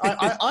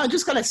 I'm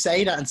just going to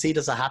say that and see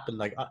does it happen.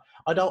 Like,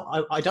 I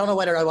don't know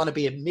whether I want to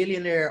be a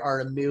millionaire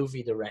or a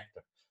movie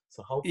director.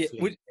 So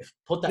hopefully,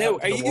 put that now,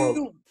 out to the world.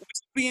 Would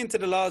you be into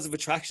the laws of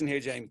attraction here,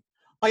 Jamie?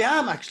 I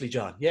am actually,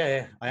 John.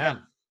 Yeah, I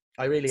am.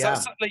 I really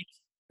am.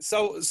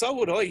 So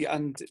would I.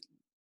 And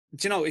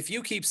if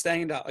you keep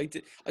saying that, I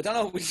don't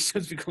know if we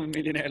should become a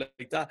millionaire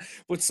like that,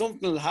 but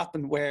something will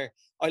happen where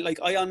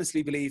I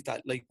honestly believe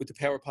that, like, with the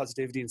power of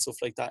positivity and stuff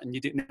like that. And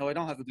I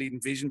don't have a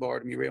bleeding vision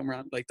board in my room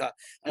around like that,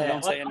 and I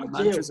don't say any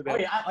mantras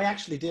about it. I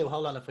actually do.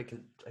 Hold on, if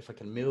I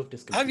can move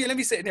this. Have you? Let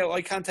me say now.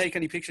 I can't take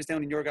any pictures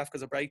down in your gaff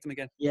because I break them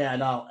again. Yeah,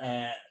 no.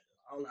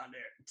 Hold on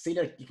there. See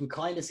there, you can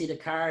kind of see the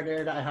car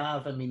there that I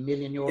have, and my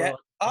 €1,000,000. Yeah.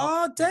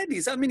 Oh, deadly.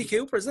 Is that a Mini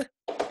Cooper, is it?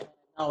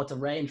 No, it's a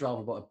Range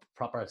Rover, but a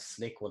proper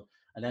slick one.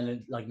 And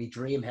then, like, my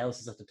dream house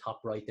is at the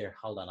top right there.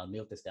 Hold on, I'll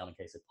move this down in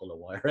case I pull a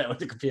wire out of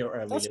the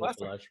computer.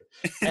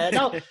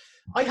 No,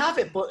 I have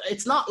it, but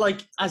it's not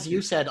like, as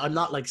you said, I'm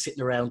not like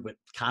sitting around with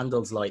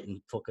candles lighting,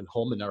 fucking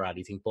humming or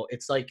anything. But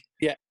it's like,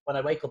 when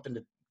I wake up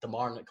in the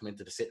morning, I come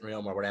into the sitting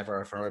room or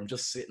whatever, or I'm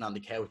just sitting on the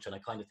couch and I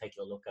kind of take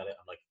a look at it.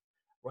 I'm like,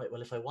 right,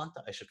 well, if I want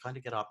that, I should kind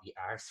of get off the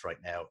arse right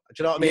now. Do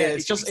you know what I mean? Yeah,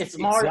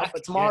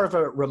 it's more of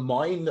a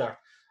reminder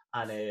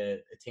and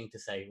a thing to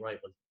say, right,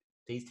 well,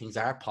 these things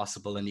are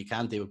possible, and you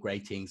can do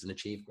great things and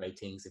achieve great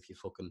things if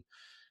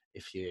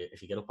you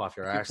get up off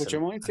your arse. Put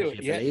your mind to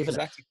it. Yeah,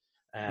 exactly.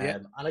 Yeah.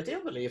 And I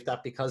do believe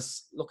that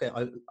because look,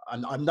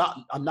 I'm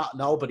not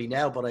nobody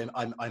now, but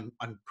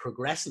I'm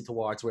progressing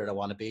towards where I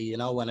want to be. You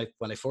know, when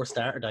I first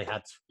started, I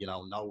had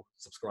no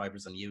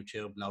subscribers on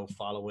YouTube, no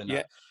following.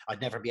 Yeah.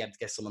 I'd never be able to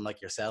get someone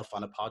like yourself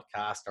on a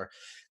podcast, or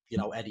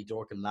Eddie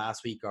Durkin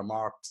last week, or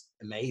more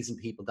amazing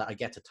people that I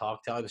get to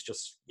talk to. I was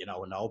just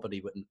a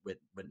nobody with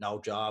no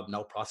job,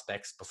 no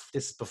prospects.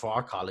 This is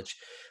before college,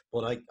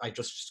 but I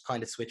just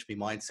kind of switched my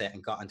mindset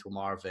and got into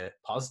more of a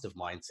positive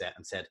mindset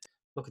and said,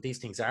 look, at these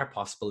things are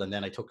possible. And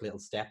then I took little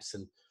steps,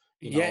 and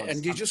Yeah,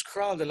 and you just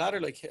crawl the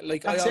ladder like I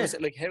that's always it.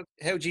 say, like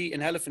how do you eat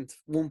an elephant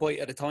one bite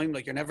at a time?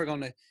 Like you're never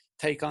gonna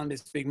take on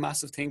this big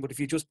massive thing, but if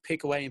you just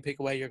pick away and pick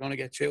away, you're gonna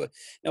get through it.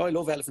 Now I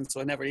love elephants, so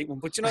I never eat one,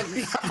 but you know what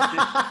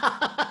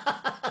I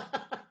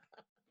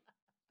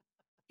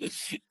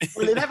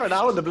Well, you mean? never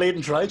know. On the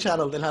Bleeding Try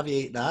channel, they'll have you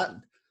eat that.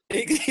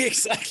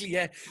 Exactly,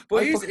 yeah. But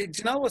I do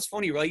you know what's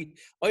funny, right?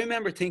 I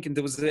remember thinking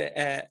there was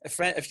a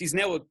friend, if he's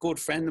now a good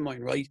friend of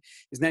mine, right?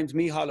 His name's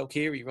Michal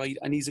O'Keery, right?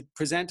 And he's a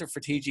presenter for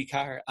TG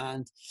Car,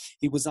 and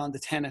he was on the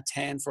 10 at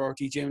 10 for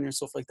RT Junior and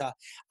stuff like that.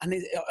 And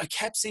I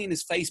kept seeing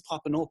his face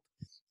popping up.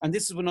 And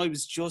this is when I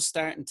was just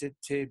starting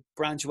to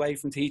branch away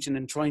from teaching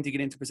and trying to get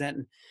into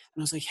presenting. And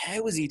I was like,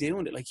 how is he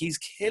doing it? Like, he's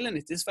killing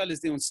it. This fella's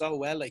doing so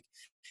well. Like,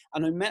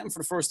 and I met him for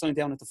the first time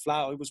down at the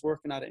Flow. I was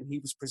working at it and he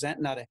was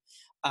presenting at it.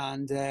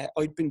 And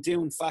I'd been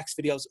doing fax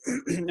videos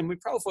and my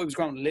profile was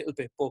growing a little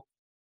bit, but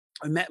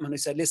I met him and I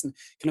said, listen,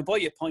 can I buy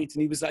you a pint?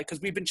 And he was like, because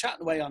we've been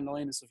chatting away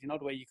online and stuff, you know,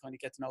 the way you kind of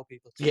get to know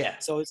people. Yeah.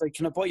 So I was like,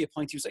 can I buy you a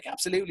pint? He was like,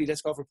 absolutely,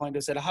 let's go for a pint. I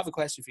said, I have a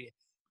question for you.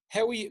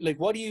 How are you, like,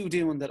 what are you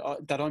doing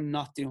that I'm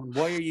not doing?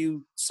 Why are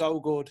you so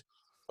good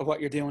at what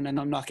you're doing and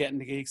I'm not getting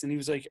the gigs? And he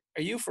was like,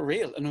 are you for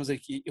real? And I was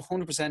like,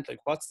 100%, like,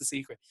 what's the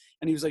secret?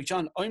 And he was like,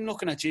 John, I'm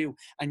looking at you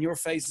and your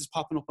face is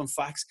popping up on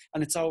fax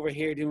and it's over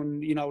here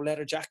doing,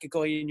 leather jacket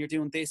guy and you're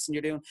doing this and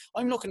you're doing,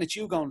 I'm looking at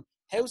you going,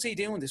 how's he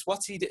doing this?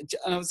 What's he doing?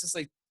 And I was just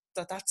like,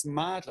 that's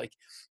mad. Like,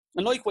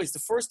 and likewise, the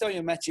first day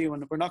I met you,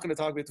 and we're not going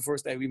to talk about the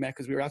first day we met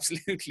because we were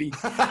absolutely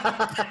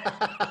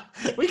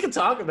we can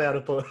talk about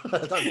it, but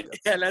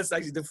yeah, let's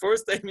actually, the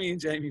first day me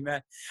and Jamie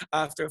met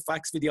after a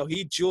fax video,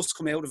 he'd just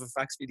come out of a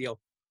fax video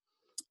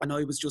and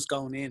I was just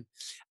going in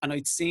and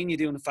I'd seen you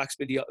doing a fax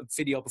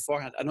video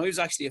beforehand and I was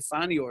actually a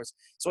fan of yours,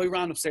 so I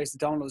ran upstairs to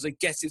Donald. I was like,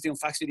 guess who's doing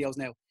fax videos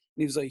now? And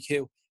he was like,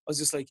 who? I was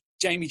just like,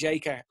 Jamie J.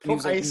 Carr. And he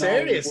was like, are you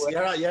serious?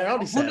 You're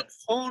only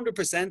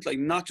 100%, like,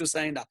 not just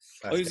saying that.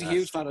 That's I was gas. a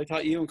huge fan. I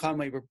thought you and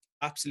Conway were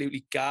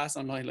absolutely gas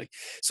online. Like,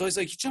 so I was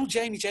like,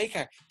 Jamie J.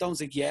 Carr? Don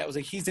was like, yeah. I was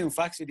like, he's doing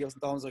fax videos.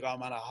 And Don was like, oh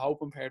man, I hope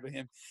I'm paired with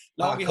him.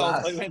 Lo and behold,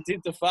 I went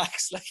into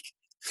fax, like,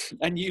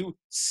 and you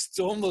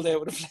stumbled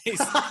out of the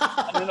place.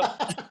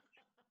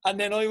 And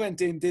then I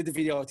went in, did the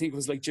video, I think it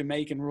was like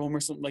Jamaican rum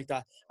or something like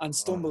that, and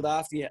stumbled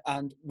after you,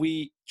 and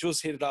we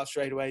just hit it off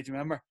straight away. Do you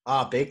remember?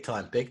 Ah, big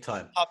time.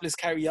 Topless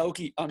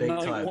karaoke on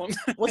night one.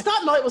 Was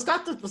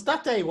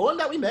that day one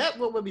that we met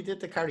when we did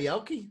the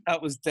karaoke?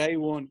 That was day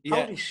one.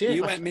 Yeah. Holy shit!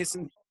 You went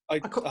missing. I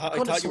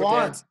thought you were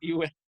dead. You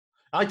went.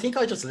 I think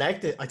I just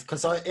legged it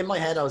because in my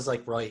head I was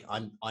like, right,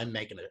 I'm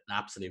making an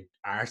absolute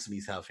arse of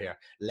myself here,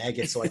 leg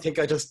it. So I think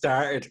I just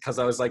started because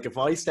I was like, if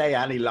I stay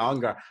any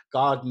longer,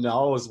 God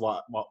knows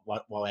what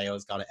way I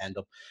was gonna end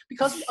up.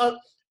 Because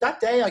that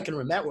day I can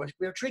remember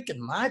we were drinking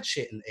mad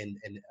shit in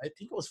I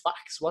think it was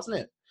Fax, wasn't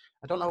it?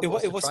 I don't know.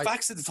 It was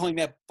Fax at the time,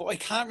 yeah, but I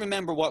can't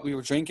remember what we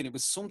were drinking. It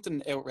was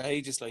something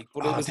outrageous, like,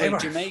 but it was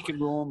like Jamaican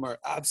rum or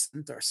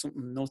absinthe or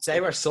something nuts.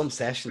 They were some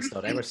sessions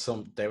though. They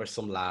were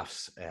some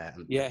laughs.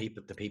 Yeah,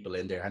 the people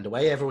in there, and the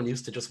way everyone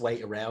used to just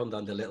wait around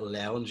on the little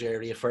lounge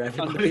area for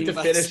everybody to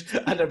finish,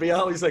 and there'd be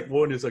always like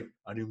one who's like,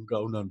 "I didn't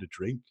go on the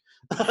drink,"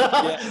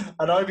 yeah.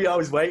 And I'd be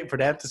always waiting for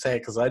them to say it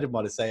because I didn't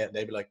want to say it. And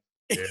they'd be like,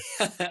 yeah,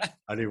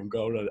 "I didn't even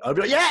go on." I'd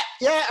be like,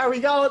 "Yeah, are we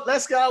going?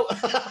 Let's go."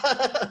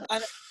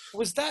 And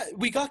was that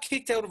we got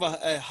kicked out of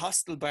a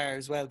hostel bar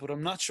as well, but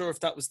I'm not sure if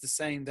that was the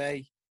same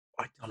day.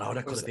 I don't know.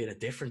 That could have been a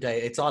different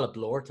day. It's all a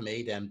blur to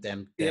me. Them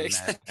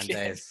exactly.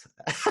 days.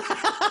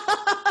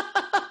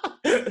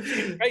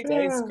 Great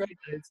days.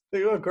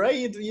 They were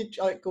great. You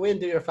go in,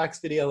 do your fax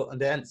video, and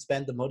then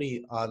spend the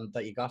money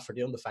that you got for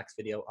doing the fax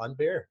video on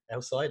beer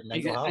outside, and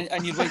then go home.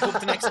 And you'd wake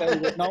up the next day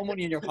with no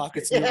money in your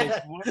pockets. And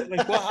you're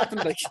like, what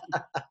happened? Like,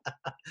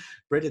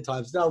 brilliant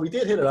times. No, we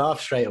did hit it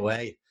off straight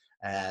away.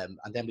 And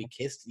then we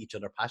kissed each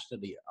other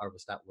passionately, or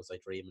was I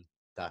dreaming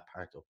that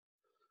part of?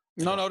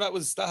 No, that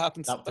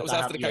happened. That was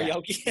after the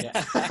karaoke. Yeah.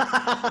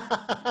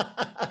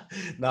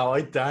 No,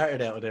 I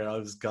darted out of there. I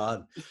was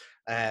gone.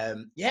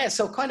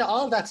 So kind of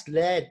all that's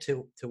led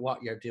to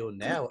what you're doing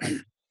now.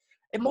 And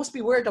it must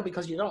be weird though,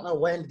 because you don't know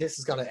when this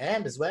is going to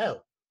end as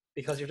well,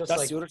 because you're just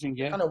that's the other thing,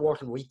 yeah. Kind of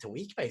working week to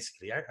week,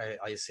 basically. I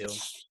assume.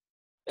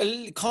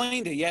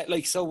 Kind of, yeah.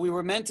 Like, so we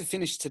were meant to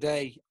finish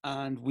today,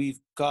 and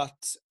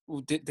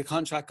the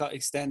contract got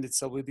extended,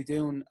 so we'll be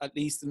doing at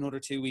least another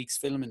 2 weeks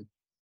filming,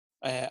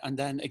 and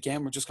then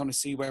again we're just going to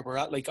see where we're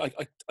at. Like,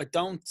 I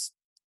don't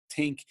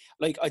think,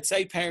 like, I'd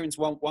say parents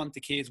won't want the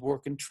kids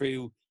working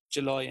through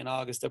July and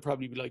August, they'll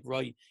probably be like,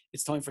 right,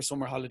 it's time for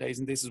summer holidays,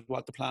 and this is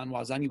what the plan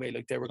was anyway.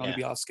 Like, they were going to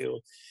be off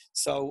school.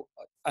 So,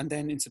 and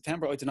then in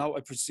September, I don't know, I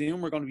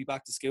presume we're going to be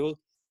back to school.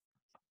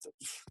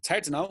 It's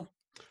hard to know.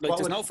 Like,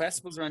 there's no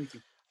festivals or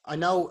anything. I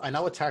know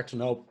it's hard to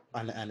know,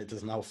 and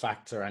there's no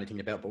facts or anything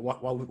about. But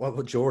what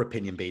would your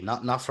opinion be?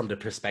 Not from the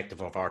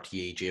perspective of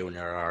RTE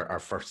Junior or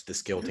first the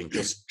skill thing,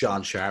 just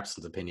John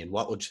Sharpson's opinion.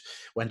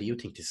 When do you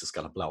think this is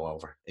going to blow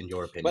over, in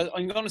your opinion? Well,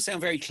 I'm going to sound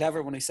very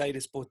clever when I say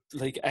this, but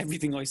like,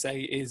 everything I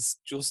say is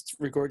just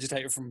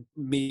regurgitated from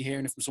me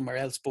hearing it from somewhere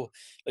else. But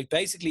like,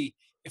 basically,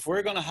 if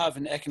we're going to have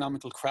an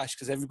economical crash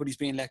because everybody's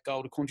being let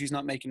go, the country's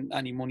not making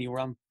any money, we're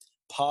on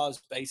pause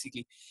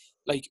basically.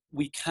 Like,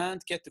 we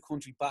can't get the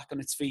country back on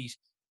its feet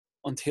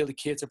until the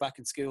kids are back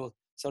in school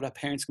so that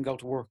parents can go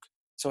to work.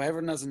 So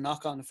everyone has a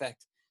knock-on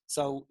effect.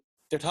 So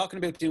they're talking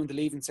about doing the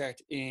Leaving Cert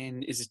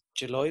in, is it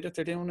July that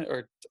they're doing it,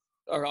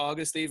 or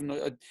August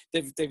even?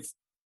 They've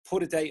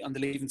put a date on the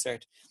Leaving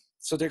Cert.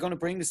 So they're going to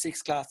bring the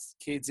 6th class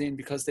kids in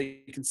because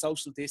they can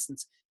social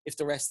distance if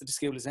the rest of the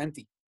school is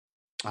empty.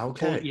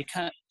 Okay.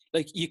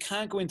 But you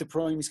can't go into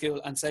primary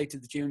school and say to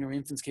the junior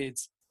infants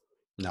kids,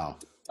 no,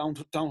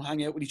 don't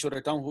hang out with each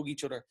other, don't hug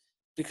each other.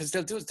 Because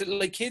they'll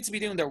like, kids be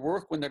doing their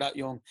work when they're that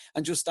young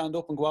and just stand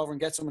up and go over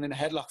and get someone in a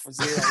headlock for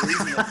 0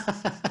 reason.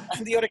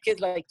 And the other kid's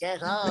like,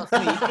 get off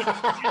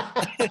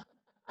me.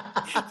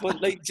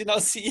 But like, you know,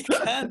 see,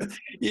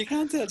 you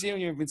can't tell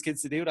junior infants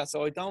kids to do that.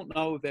 So I don't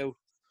know about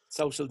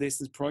social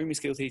distance primary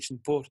school teaching,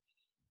 but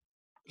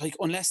like,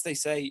 unless they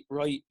say,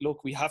 right,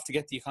 look, we have to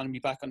get the economy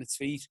back on its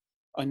feet.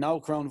 I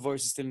know coronavirus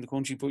is still in the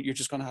country, but you're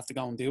just going to have to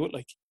go and do it.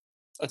 Like,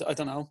 I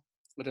don't know.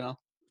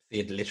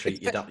 You literally,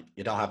 you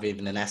don't have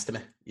even an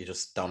estimate. You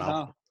just don't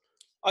know.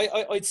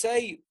 No. I'd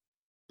say,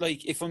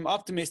 like, if I'm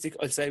optimistic,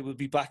 I'd say we'll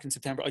be back in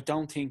September. I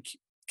don't think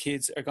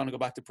kids are going to go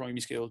back to primary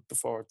school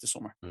before the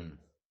summer.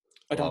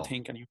 I don't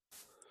think any.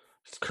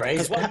 It's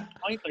crazy. Because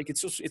like,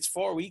 it's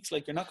 4 weeks.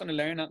 Like, you're not going to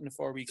learn that in the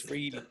 4 weeks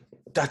really.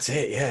 That's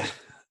it, yeah.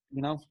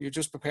 You know, you're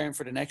just preparing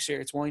for the next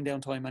year. It's wind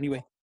down time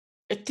anyway.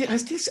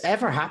 Has this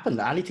ever happened?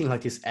 Anything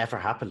like this ever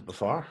happened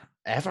before?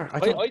 Ever?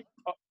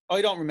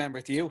 I don't remember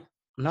it. Do you?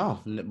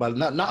 No, well,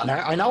 not in our,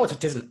 I know it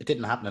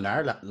didn't happen in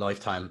our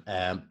lifetime,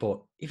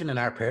 but even in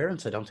our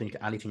parents, I don't think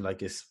anything like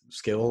this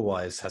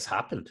skill-wise has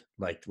happened.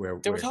 Like,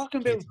 they were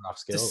talking about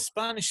the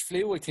Spanish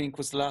flu, I think,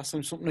 was the last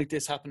time something like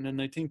this happened,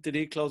 and I think they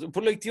did close it.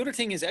 But like, the other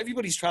thing is,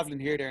 everybody's traveling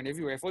here, there, and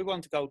everywhere. If I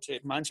want to go to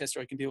Manchester,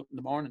 I can do it in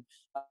the morning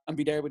and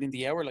be there within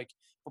the hour. Like,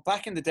 but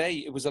back in the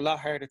day, it was a lot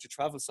harder to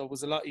travel, so it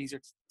was a lot easier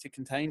to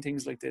contain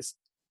things like this.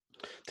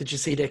 Did you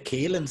see the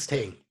Keelan's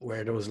thing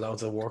where there was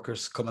loads of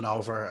workers coming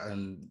over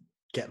and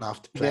getting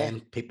off the plane?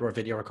 Yeah. People were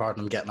video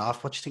recording them getting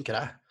off. What do you think of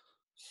that?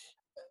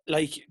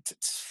 Like,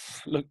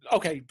 look,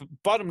 okay,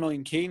 bottom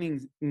line,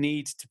 Keeling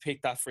needs to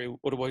pick that through,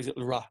 otherwise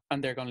it'll rot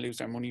and they're going to lose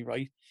their money,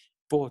 right?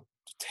 But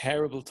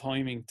terrible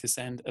timing to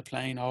send a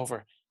plane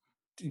over.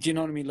 Do you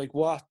know what I mean? Like,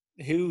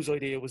 whose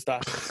idea was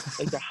that?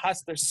 Like,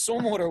 there's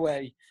some other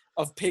way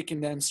of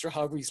picking them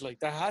strawberries. Like,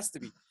 there has to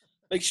be.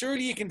 Like,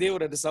 surely you can do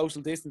it at a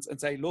social distance and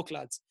say, look,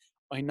 lads,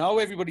 I know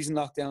everybody's in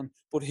lockdown,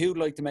 but who'd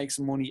like to make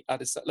some money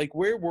at like,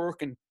 we're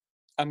working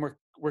and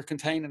we're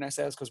containing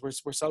ourselves because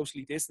we're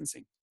socially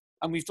distancing,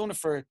 and we've done it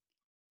for,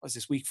 what's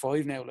this, week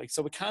 5 now? Like,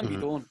 so it can be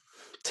done.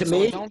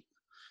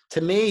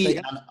 To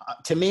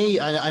me,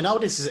 I know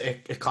this is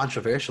a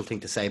controversial thing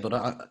to say, but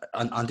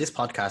on this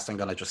podcast, I'm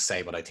going to just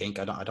say what I think.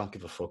 I don't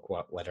give a fuck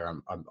whether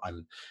I'm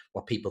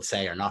what people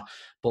say or not.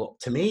 But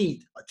to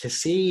me, to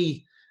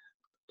see.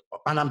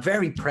 And I'm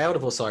very proud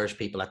of us Irish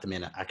people at the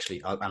minute, actually,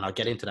 and I'll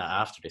get into that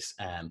after this.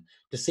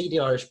 To see the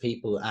Irish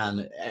people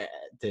and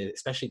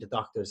especially the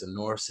doctors and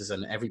nurses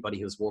and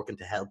everybody who's working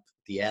to help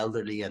the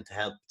elderly and to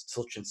help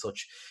such and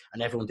such,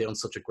 and everyone doing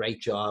such a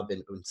great job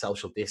in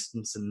social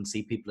distance, and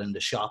see people in the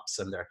shops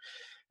and they're,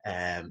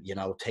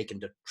 taking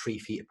the 3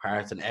 feet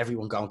apart, and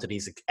everyone going to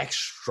these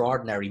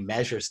extraordinary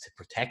measures to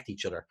protect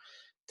each other.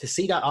 To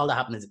see that all that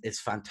happen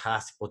is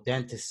fantastic. But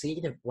then to see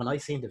when I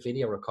seen the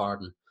video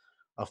recording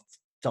of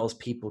those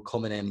people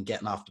coming in and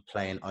getting off the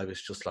plane, I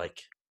was just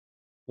like,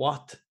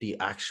 what the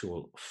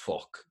actual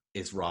fuck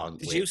is wrong?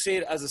 Did you see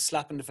it as a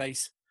slap in the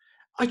face?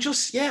 I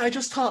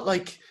just thought,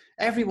 like,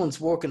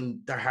 everyone's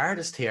working their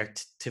hardest here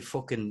to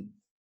fucking,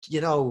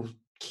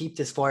 keep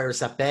this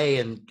virus at bay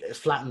and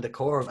flatten the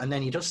curve. And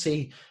then you just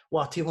see,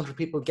 200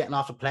 people getting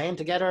off a plane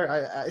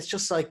together. It's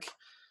just like,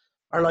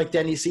 or like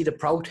then you see the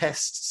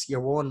protests,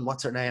 your one,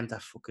 what's her name,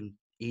 that fucking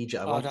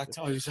Egypt.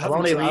 I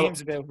won't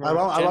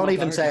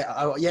even say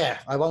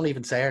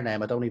her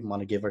name. I don't even want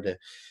to give her the.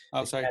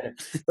 Oh, sorry.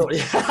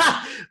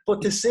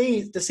 But to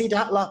see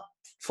that lot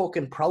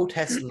fucking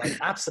protesting like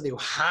absolute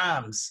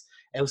hams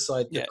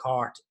outside the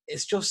court,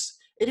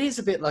 it is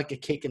a bit like a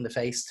kick in the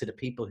face to the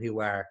people who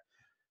are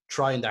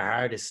trying their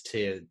hardest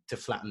to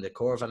flatten the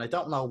curve, and I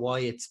don't know why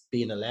it's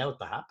being allowed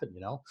to happen.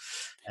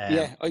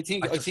 I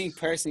think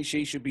personally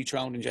she should be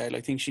thrown in jail.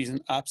 I think she's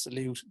an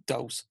absolute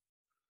dose,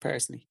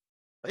 personally.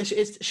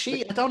 Is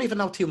she? I don't even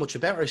know too much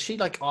about her. Is she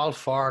like all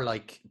for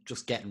like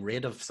just getting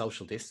rid of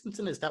social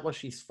distancing? Is that what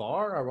she's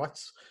for, or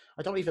what's?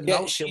 I don't even Yeah,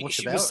 know too much she was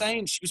about her.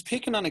 saying, she was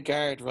picking on a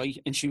guard, right?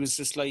 And she was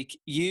just like,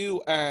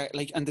 you are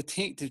like, and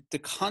the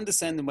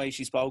condescending way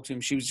she spoke to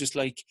him, she was just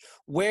like,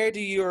 where do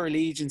your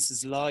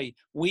allegiances lie?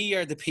 We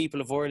are the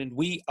people of Ireland.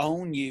 We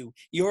own you.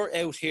 You're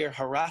out here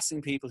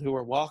harassing people who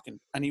are walking.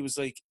 And he was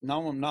like,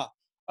 no, I'm not.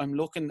 I'm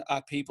looking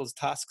at people's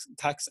tax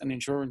and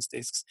insurance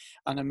discs,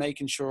 and I'm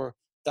making sure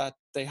that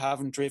they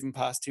haven't driven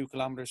past 2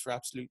 kilometers for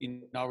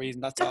absolutely no reason.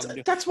 That's all I'm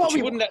doing. That's But what she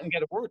we wouldn't let him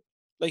get a word.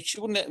 Like, she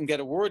wouldn't let him get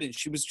a word in.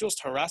 She was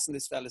just harassing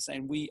this fella,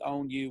 saying, we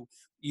own you.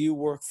 You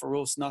work for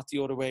us, not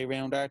the other way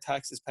around. Our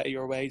taxes pay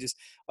your wages.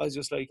 I was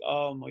just like,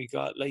 oh my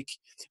God. Like,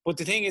 but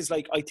the thing is,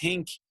 like, I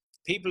think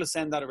people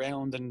send that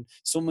around, and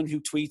someone who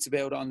tweets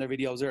about it on their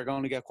videos, they're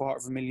going to get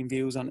 250,000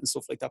 views on it and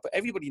stuff like that. But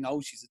everybody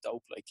knows she's a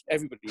dope. Like,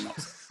 everybody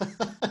knows.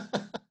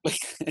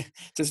 Like,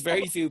 there's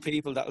very few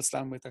people that will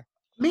stand with her.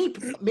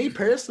 Me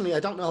personally, I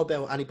don't know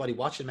about anybody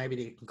watching. Maybe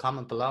they can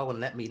comment below and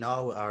let me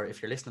know, or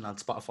if you're listening on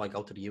Spotify,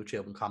 go to the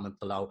YouTube and comment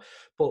below.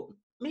 But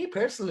me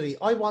personally,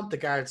 I want the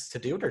guards to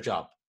do their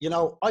job. You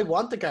know, I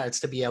want the guards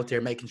to be out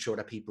there making sure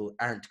that people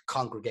aren't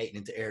congregating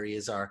into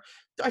areas, or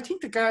I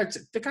think the guards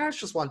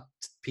just want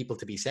people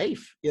to be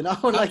safe. You know,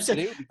 like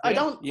Absolutely.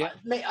 Yeah.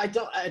 Yeah.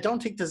 I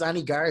don't think there's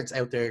any guards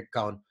out there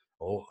going,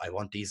 oh, I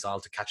want these all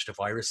to catch the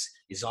virus.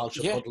 These all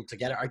should Yeah. huddle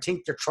together. I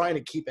think they're trying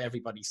to keep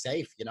everybody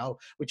safe, you know,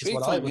 which is Big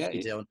what I time. would Yeah. be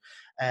doing.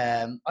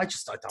 I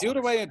don't The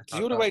other way, understand.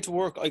 the other way to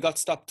work, I got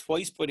stopped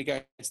twice by the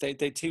guards. They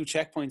had 2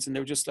 checkpoints, and they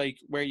were just like,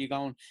 "Where are you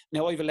going?"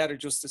 Now I have a letter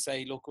just to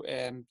say, "Look,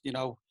 you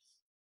know,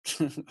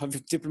 have a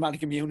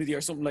diplomatic immunity or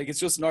something." Like, it's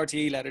just an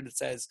RTE letter that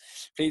says,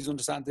 "Please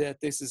understand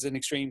that this is an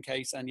extreme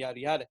case," and yada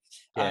yada.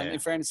 And Yeah. in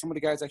fairness, some of the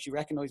guards actually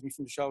recognised me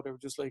from the show. They were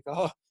just like,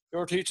 "Oh,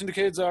 you're teaching the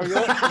kids, are you?"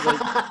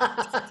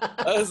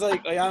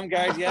 I am,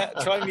 guard. Yeah,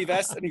 try me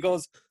best. And he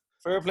goes,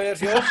 "Fair play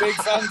to you, big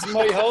fans of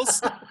my house."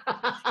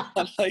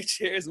 I'm like,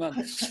 cheers,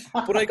 man.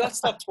 But I got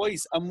stopped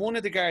twice, and one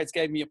of the guards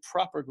gave me a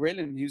proper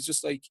grilling. He was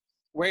just like,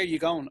 where are you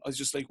going? I was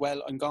just like,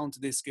 well, I'm going to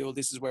this school.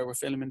 This is where we're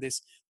filming this.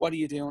 What are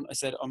you doing? I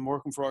said, I'm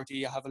working for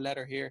RT. I have a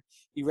letter here.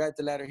 He read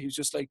the letter. He was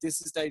just like,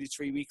 this is dated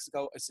 3 weeks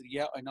ago. I said,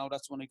 yeah, I know.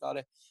 That's when I got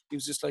it. He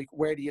was just like,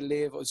 where do you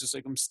live? I was just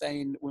like, I'm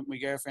staying with my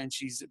girlfriend.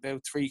 She's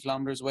about 3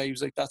 kilometers away. He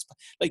was like, that's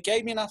like,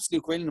 gave me an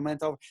absolute grilling and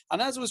went over.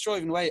 And as I was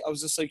driving away, I was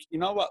just like, you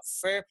know what?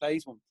 Fair play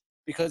to him,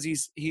 because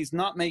he's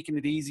not making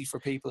it easy for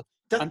people.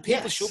 And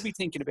people should Yes. be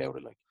thinking about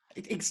it. Like,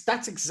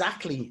 That's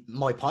exactly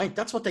my point.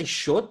 That's what they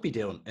should be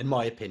doing, in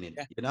my opinion.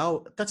 yeah, You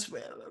know, that's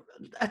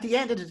at the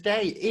end of the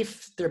day,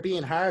 if they're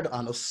being hard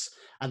on us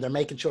and they're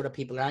making sure that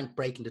people aren't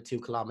breaking the 2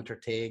 kilometer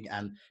thing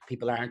and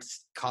people aren't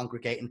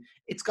congregating,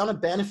 it's going to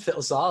benefit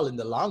us all in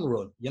the long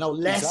run. You know,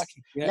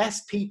 exactly. Yeah,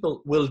 less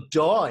people will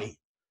die.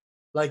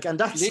 Like, and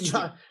that's literally.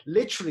 not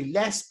literally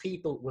less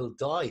people will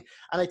die.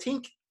 And I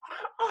think,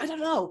 I don't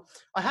know.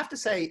 I have to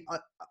say,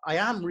 I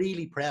am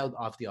really proud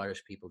of the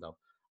Irish people, though.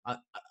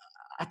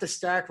 At the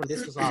start, when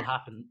this was all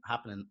happening,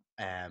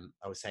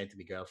 I was saying to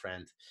my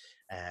girlfriend,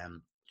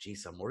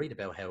 geez, I'm worried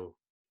about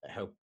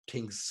how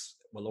things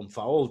will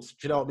unfold. Do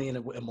you know what I mean?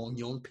 Among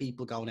young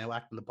people going out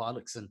acting the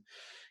bollocks and,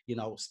 you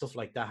know, stuff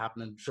like that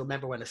happening. Do you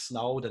remember when it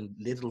snowed and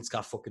Lidl's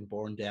got fucking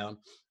burned down,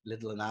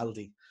 Lidl and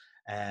Aldi?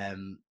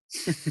 Um,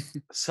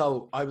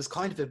 so I was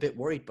kind of a bit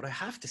worried, but I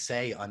have to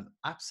say I'm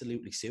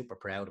absolutely super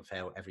proud of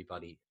how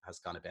everybody has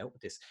gone about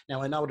with this.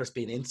 Now, I know there's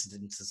been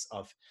incidences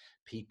of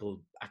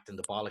people acting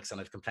the bollocks, and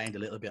I've complained a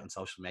little bit on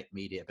social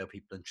media about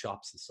people in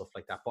shops and stuff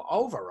like that. But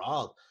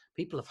overall,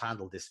 people have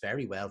handled this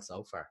very well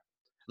so far.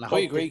 And I I hope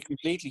that, agree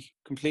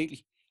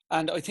completely.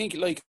 And I think,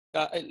 like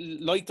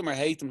them or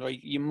hate them, right?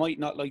 You might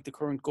not like the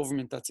current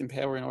government that's in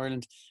power in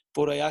Ireland,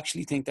 but I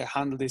actually think they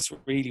handled this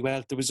really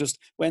well. There was just,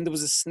 when there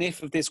was a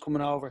sniff of this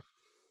coming over,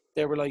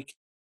 they were like,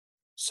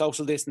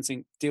 social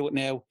distancing, do it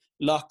now.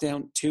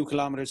 Lockdown, 2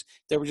 kilometers.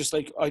 They were just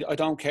like, I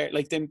don't care.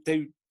 Like,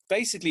 they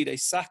basically, they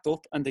sacked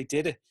up and they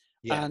did it.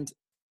 yeah. And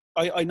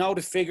I know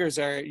the figures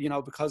are, you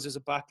know, because there's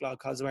a backlog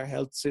because of our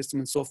health system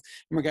and stuff,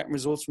 and we're getting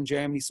results from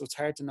Germany, so it's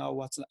hard to know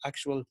what's an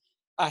actual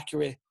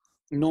accurate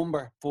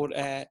number.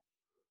 But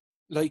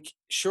like,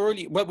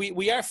 surely, well,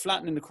 we are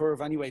flattening the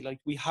curve anyway. Like,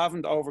 we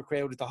haven't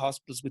overcrowded the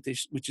hospitals with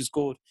this, which is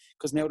good,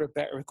 because now they're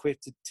better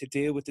equipped to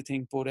deal with the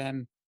thing. But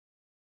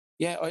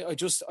yeah,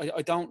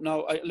 I don't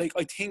know.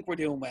 I think we're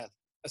doing well.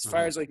 As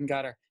far Mhm. as I can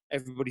gather,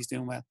 everybody's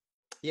doing well.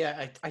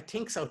 Yeah, I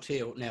think so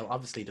too. Now,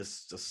 obviously,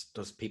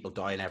 there's people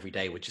dying every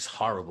day, which is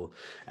horrible,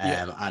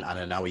 Yeah. and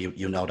I know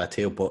you know that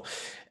too. But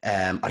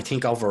I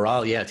think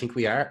overall, yeah, I think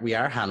we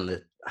are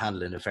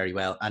handling it very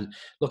well. And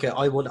look,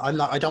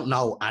 I don't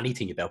know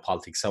anything about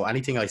politics, so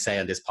anything I say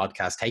on this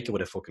podcast, take it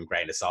with a fucking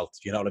grain of salt.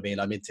 You know what I mean?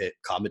 I'm into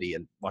comedy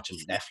and watching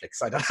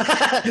Netflix. I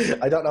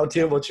don't I don't know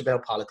too much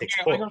about politics,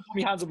 Yeah, I'm but going to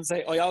put my hands up and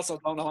say I also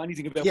don't know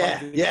anything about yeah,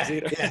 politics yeah,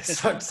 either. yeah.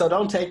 So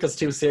don't take us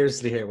too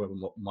seriously here with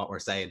what we're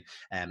saying.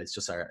 It's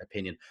just our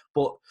opinion.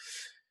 But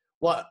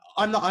what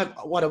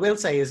I will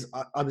say is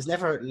I was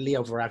never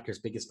Leo Varadkar's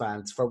biggest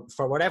fan.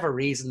 For whatever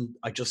reason,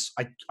 I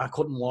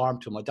couldn't warm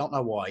to him. I don't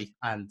know why,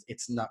 and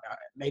it's not.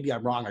 Maybe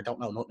I'm wrong. I don't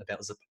know nothing about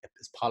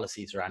his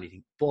policies or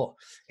anything. But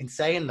in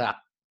saying that,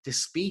 the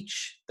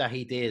speech that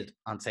he did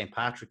on St.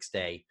 Patrick's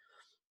Day,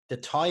 the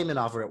timing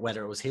of it,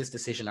 whether it was his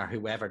decision or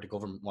whoever the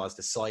government was,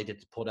 decided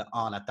to put it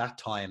on at that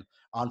time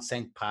on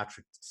St.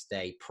 Patrick's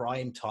Day,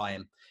 prime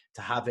time,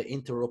 to have it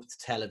interrupt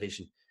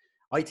television.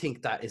 I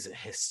think that is a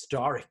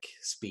historic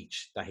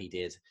speech that he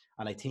did.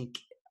 And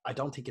I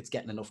don't think it's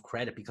getting enough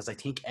credit, because I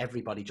think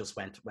everybody just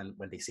went, when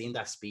they seen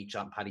that speech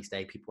on Paddy's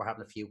Day, people were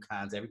having a few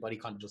cans, everybody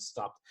kind of just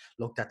stopped,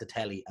 looked at the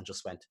telly and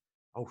just went,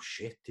 oh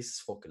shit, this is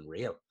fucking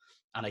real.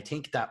 And I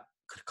think that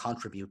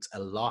contributes a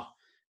lot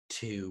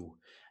to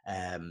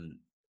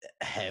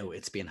how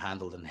it's being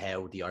handled and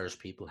how the Irish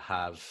people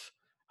have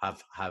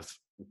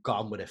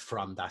gone with it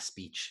from that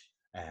speech.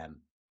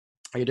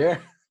 Are you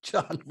there,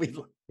 John? We've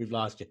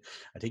lost you.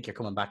 I think you're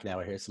coming back now.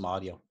 I hear some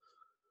audio.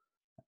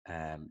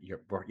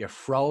 You're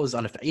froze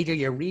on it. Either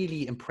you're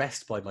really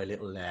impressed by my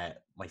little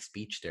my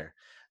speech there,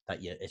 that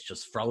it's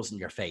just frozen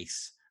your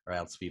face, or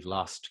else we've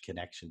lost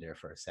connection there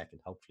for a second.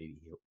 Hopefully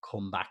you'll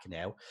come back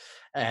now.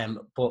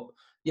 But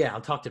yeah,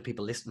 I'll talk to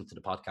people listening to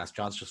the podcast.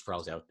 John's just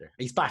froze out there.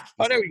 He's back.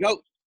 There we go.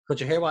 Could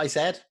you hear what I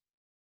said?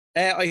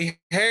 I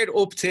heard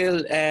up till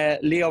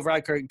Leo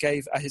Varadkar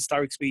gave a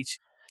historic speech.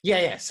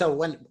 Yeah. So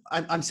when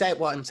I'm saying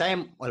what I'm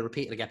saying, I'll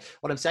repeat it again.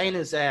 What I'm saying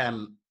is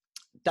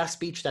that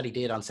speech that he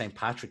did on St.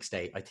 Patrick's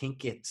Day, I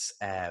think it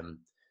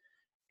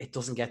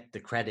doesn't get the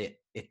credit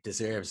it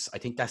deserves. I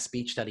think that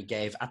speech that he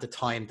gave at the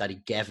time that he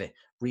gave it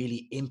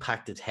really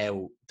impacted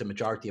how the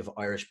majority of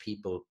Irish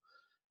people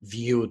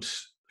viewed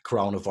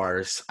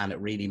coronavirus, and it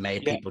really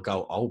made people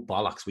go, oh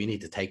bollocks, we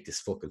need to take this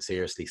fucking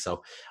seriously.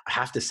 So I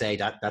have to say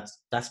that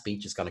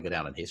speech is going to go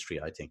down in history,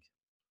 I think.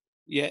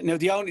 Yeah, no,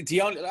 the only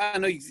I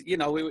know, you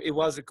know, it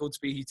was a good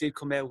speech. He did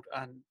come out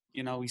and,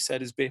 you know, he said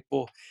his bit,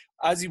 but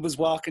as he was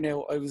walking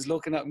out, I was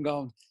looking at him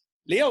going,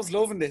 Leo's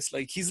loving this.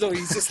 Like, he's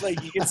just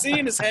like, you can see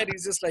in his head,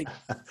 he's just like,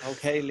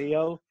 okay,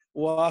 Leo,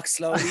 walk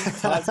slowly,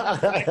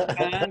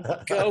 and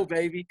go,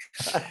 baby.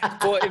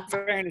 But in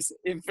fairness,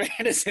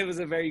 it was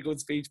a very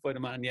good speech by the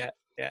man. Yeah.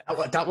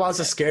 That was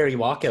a scary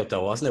walkout,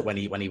 though, wasn't it?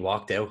 When he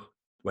walked out,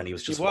 when he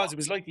was just. It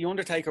was like the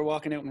Undertaker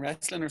walking out in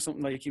wrestling or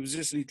something. Like, he was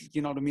just,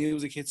 you know, the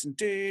music hits and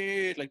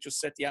like just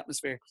set the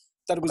atmosphere.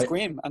 That it was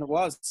grim, and it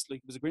was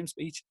a grim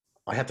speech.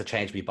 I had to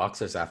change my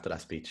boxers after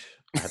that speech.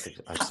 I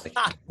was like,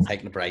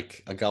 taking a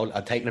break. I'm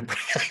taking a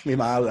break. My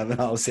mom,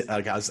 and I'll see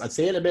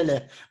you in a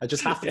minute. I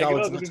just have to go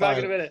into the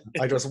toilet.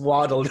 I just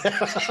waddled.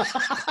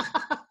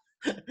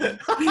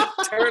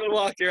 Turtle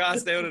walk your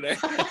ass down of there.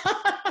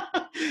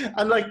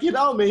 And like, you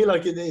know me,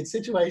 like in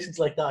situations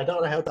like that, I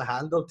don't know how to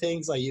handle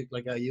things. I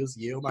use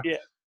humor. Yeah.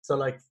 So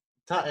like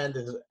that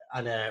ended,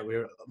 and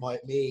my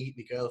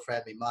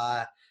girlfriend, my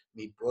ma,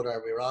 my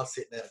brother, we were all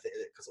sitting there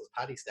because it was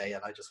Paddy's Day,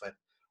 and I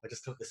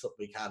just took this up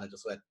we can and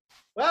just went,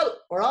 well,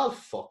 we're all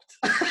fucked.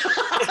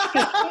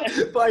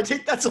 But I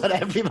think that's what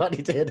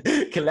everybody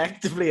did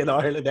collectively in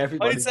Ireland.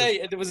 Everybody. I'd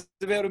say there was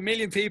about 1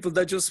 million people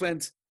that just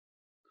went,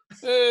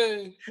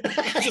 hey.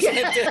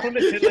 Went down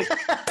like,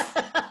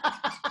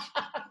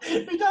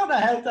 we don't know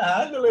how to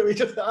handle it. We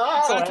just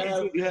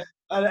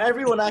and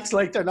everyone acts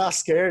like they're not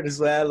scared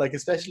as well. Like,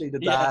 especially the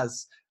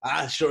dads.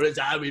 Sure, it's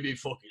we be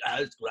fucking.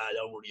 It's grand.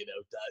 Don't worry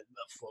about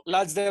that.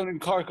 Lads down in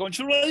Cork going,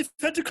 sure, I've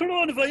had the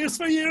coronavirus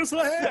for years,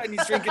 and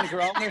he's drinking a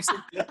Corona or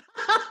something.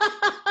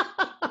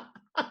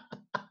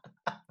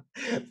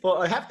 But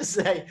I have to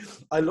say,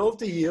 I love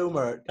the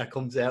humour that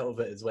comes out of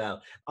it as well.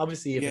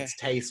 Obviously, if it's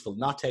tasteful,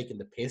 not taking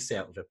the piss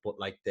out of it, but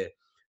like the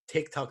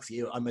TikToks,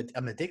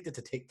 I'm addicted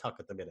to TikTok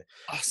at the minute.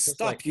 Oh,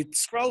 stop! Like, you'd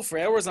scroll for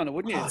hours on it,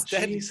 wouldn't you? Oh,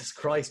 Jesus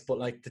Christ! But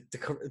like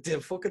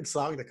the fucking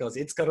song that goes,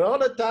 "It's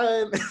Corona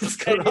time, it's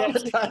Corona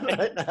time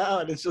right now,"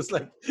 and it's just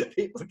like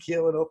people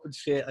queuing up and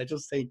shit. I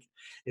just think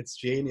it's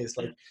genius.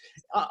 Like,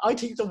 I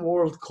think the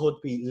world could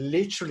be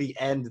literally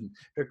ending.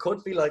 There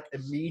could be like a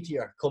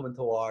meteor coming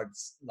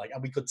towards, like,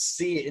 and we could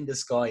see it in the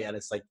sky, and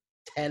it's like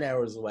 10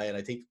 hours away. And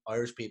I think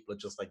Irish people are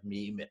just like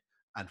meme it.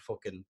 And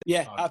fucking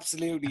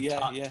absolutely,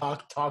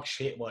 talk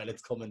shit while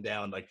it's coming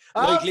down, like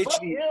literally,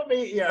 fuck you,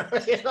 meteor.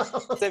 You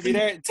know? They'd be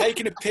there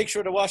taking a picture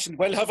of the washing.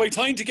 Well, have I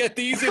time to get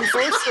these in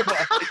first or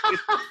what?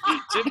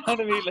 Do you know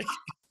what I mean? Like,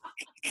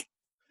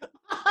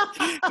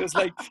 just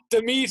like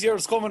the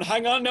meteor's coming.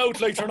 Hang on now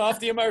till I turn off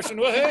the immersion.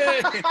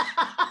 Hey!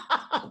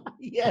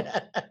 Yeah.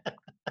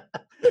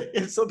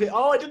 It's something.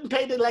 Oh, I didn't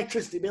pay the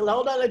electricity bill.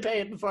 Hold on, I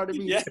paid before the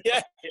meteor.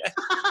 Yeah.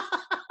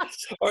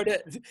 Or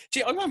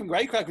I'm having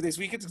great crack with this.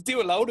 We could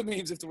do a load of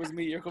memes if there was a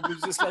meteor coming. It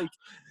was just like,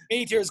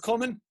 meteor's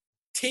coming.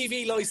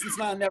 TV license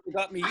man never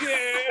got me.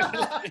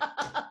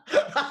 Yeah.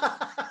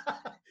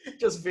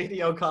 Just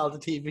video call the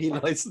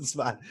TV license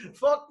man.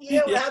 Fuck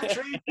you, I have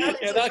 3 pennies.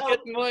 You're not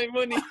getting my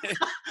money.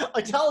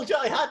 I told you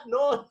I had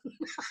none.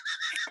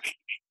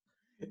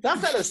 That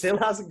fella still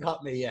hasn't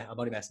got me yet. I'm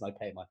only messing. I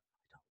pay mine.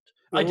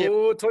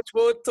 Touch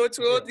wood.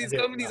 He's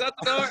coming. He's at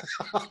the door.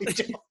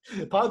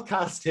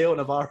 Podcast too, and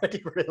I've already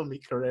ruined my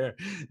career.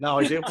 No,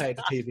 I do pay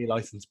the TV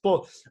license.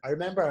 But I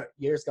remember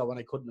years ago when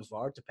I couldn't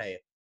afford to pay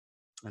it,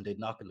 and they'd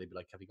knock and they'd be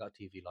like, have you got a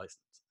TV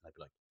license? And I'd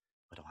be like,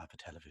 I don't have a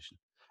television.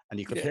 And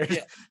you could Yeah, hear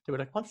yeah. they were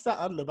like, what's that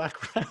on the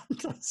background?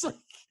 I was like,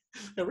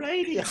 the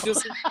radio.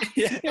 Just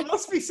yeah, It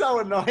must be so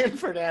annoying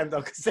for them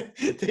though, because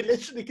they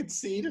literally can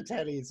see the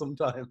telly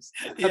sometimes.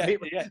 And yeah,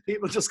 yeah.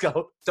 people just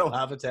go, don't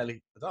have a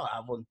telly. I don't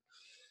have one.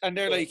 And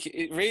they're like,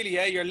 really,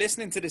 yeah, you're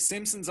listening to The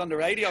Simpsons on the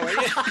radio, are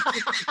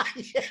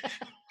you?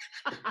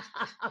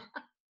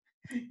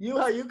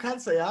 You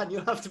can't say that.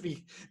 You have to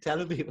be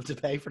telling people to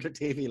pay for the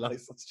TV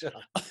license, John.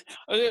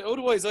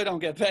 Otherwise, I don't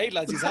get paid,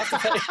 lads. You have to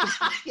pay.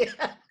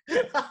 Yeah.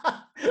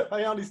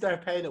 I only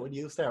start paying it when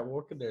you start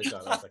working there,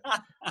 John. I was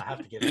like, I have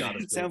to get it on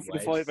his Sound for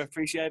the five, I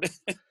appreciate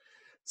it.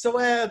 So,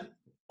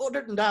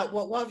 other than that,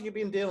 what have you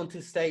been doing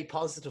to stay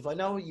positive? I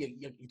know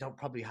you don't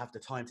probably have the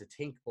time to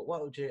think, but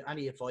what would you,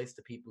 any advice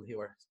to people who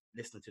are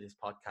listening to this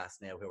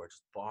podcast now who are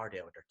just bored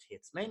out of their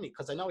tits? Mainly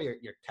because I know you're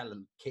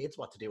telling kids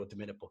what to do at the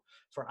minute, but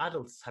for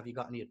adults, have you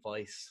got any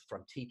advice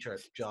from teacher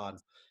John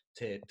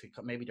to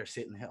maybe they're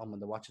sitting home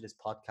and they're watching this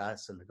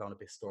podcast and they're going a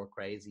bit stir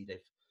crazy, they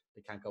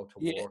can't go to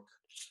Yeah. work?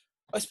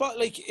 I spot,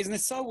 like, isn't it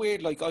so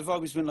weird? Like, I've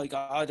always been like,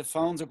 the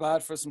phones are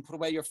bad for us, and put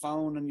away your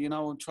phone, and, you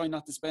know, and try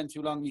not to spend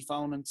too long on your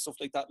phone and stuff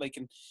like that. Like,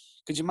 and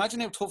could you imagine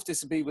how tough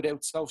this would be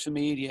without social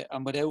media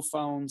and without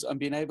phones and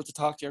being able to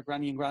talk to your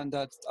granny and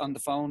granddad on the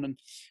phone? And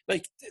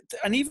like,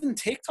 and even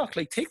TikTok,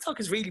 like TikTok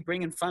is really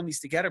bringing families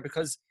together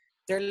because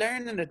they're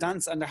learning the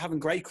dance and they're having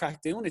great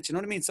crack doing it. You know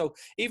what I mean? So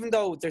even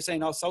though they're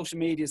saying, oh, social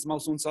media is the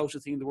most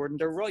unsocial thing in the world, and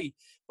they're right,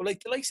 but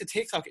like the likes of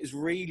TikTok is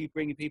really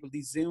bringing people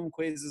these Zoom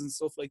quizzes and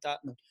stuff like that.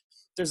 And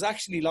there's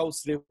actually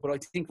loads to do, but I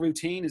think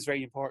routine is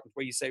very important,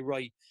 where you say,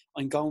 right,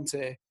 I'm going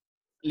to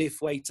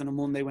lift weights on a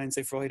Monday,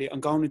 Wednesday, Friday. I'm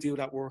going to do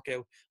that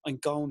workout. I'm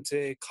going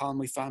to call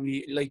my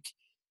family. Like,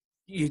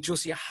 you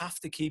have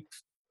to keep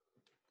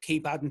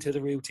adding to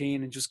the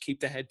routine and just keep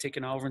the head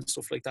ticking over and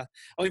stuff like that.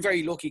 I'm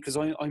very lucky because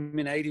I'm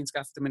in Aiden's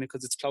gaff at the minute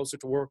because it's closer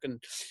to work,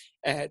 and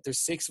there's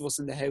 6 of us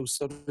in the house,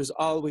 so there's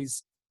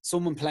always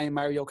someone playing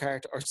Mario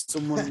Kart or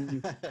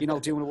someone, you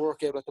know, doing a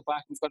workout at the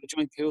back. We've got a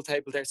joint pool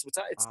table there, so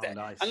it's there.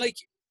 Nice. And like,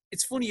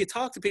 it's funny, you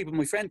talk to people.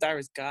 My friend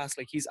Dara's gas,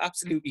 like, he's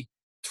absolutely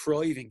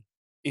thriving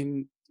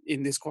in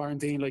this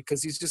quarantine, like,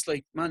 because he's just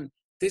like, man,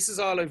 this is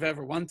all I've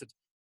ever wanted.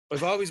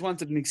 I've always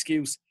wanted an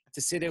excuse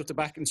to sit out the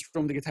back and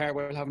strum the guitar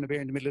while having a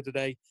beer in the middle of the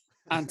day,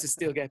 and to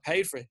still get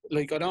paid for it.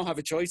 Like, I don't have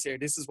a choice here.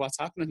 This is what's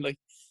happening. Like,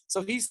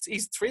 so he's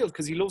thrilled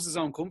because he loves his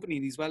own company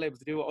and he's well able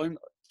to do it. I'm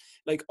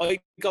like, I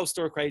go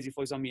stir crazy if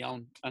I was on my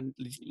own, and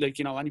like,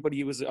 you know, anybody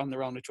who was on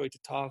their own, I try to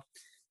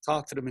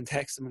talk to them and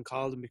text them and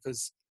call them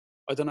because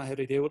I don't know how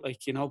they do it,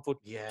 like, you know, but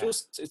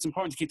just, it's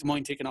important to keep the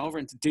mind ticking over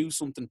and to do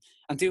something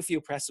and do a few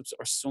press-ups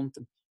or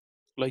something.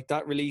 Like,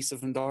 that release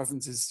of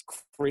endorphins is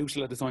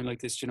crucial at a time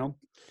like this, you know?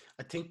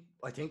 I think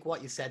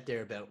what you said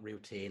there about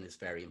routine is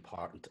very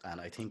important,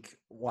 and I think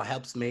what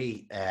helps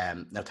me,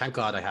 now thank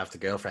God I have the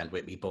girlfriend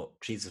with me, but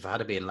Jesus, if I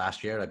had been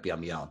last year, I'd be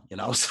on my own, you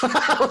know. So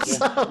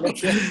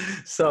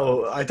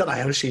I don't know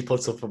how she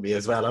puts up with me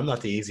as well. I'm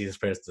not the easiest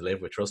person to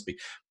live with, trust me.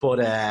 But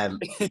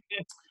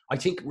I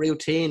think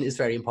routine is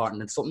very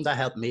important, and something that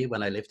helped me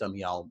when I lived on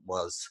my own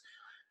was,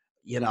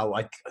 you know,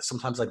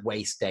 sometimes I'd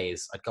waste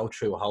days. I'd go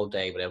through a whole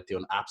day without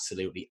doing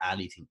absolutely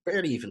anything,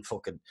 barely even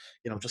fucking,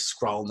 you know, just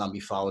scrolling on my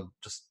phone,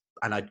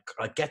 and I'd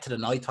get to the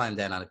nighttime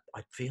then, and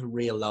I'd feel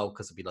real low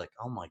because I'd be like,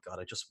 oh my God,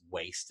 I just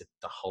wasted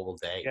the whole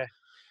day. Yeah.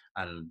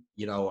 And,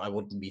 you know, I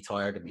wouldn't be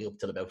tired. I'd be up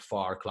till about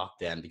 4 o'clock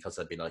then because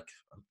I'd be like,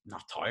 I'm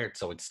not tired.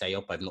 So I'd stay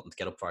up. I have nothing to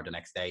get up for the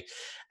next day.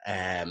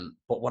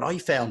 But what I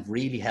found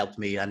really helped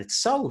me, and it's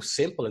so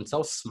simple and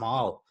so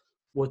small,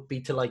 would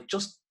be to like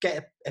just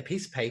get a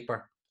piece of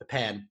paper, a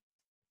pen,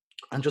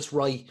 and just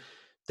write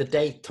the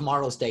date,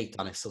 tomorrow's date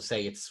on it. So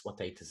say it's, what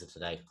date is it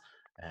today?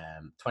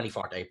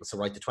 24th April. So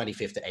write the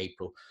 25th of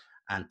April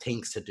and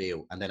things to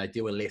do. And then I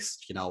do a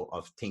list, you know,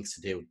 of things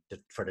to do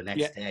for the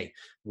next day.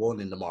 One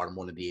in the morning,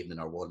 one in the evening,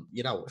 or one,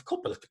 you know, a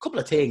couple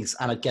of things.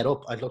 And I'd get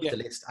up, I'd look at the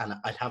list, and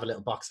I'd have a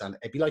little box, and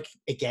it'd be like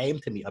a game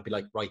to me. I'd be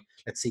like, right,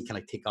 let's see, can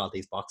I tick all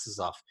these boxes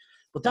off?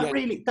 But that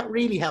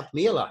really helped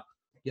me a lot.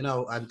 You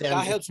know, and then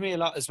that helps me a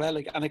lot as well.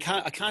 Like, and I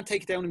can't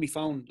take it down on my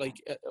phone.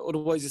 Like,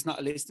 otherwise it's not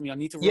a list to me. I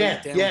need to write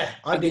it down. Yeah,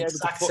 I'd be able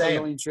to put a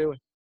line through it.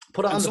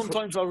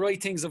 Sometimes I'll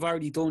write things I've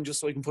already done just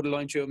so I can put a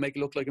line through it and make it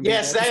look like I'm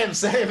same.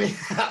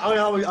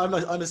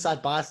 I'm a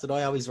sad bastard.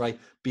 I always write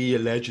 "be a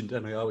legend"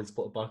 and I always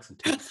put a box in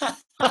two.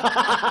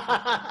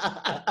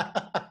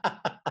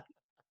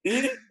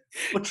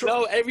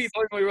 No, every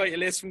time I write a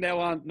list from now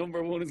on,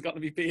 number 1 is going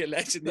to be a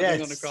legend.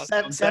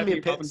 Send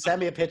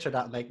me a picture.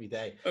 That'll make me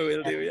day. I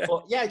will do, yeah.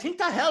 But yeah, I think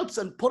that helps.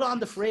 And put it on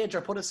the fridge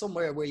or put it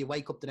somewhere where you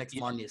wake up the next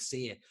morning, you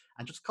see it,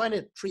 and just kind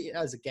of treat it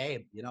as a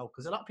game, you know,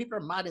 because a lot of people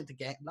are mad into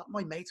games. A lot of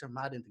my mates are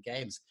mad into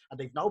games, and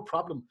they've no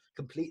problem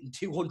completing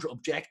 200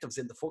 objectives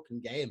in the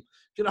fucking game. Do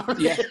you know what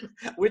I mean?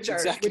 Which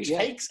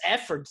takes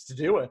effort to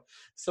do it.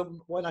 So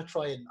why not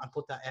try and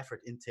put that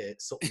effort into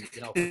something,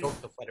 you know,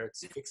 productive, whether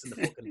it's fixing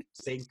the fucking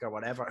sink or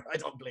whatever. I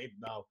don't believe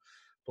now.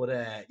 But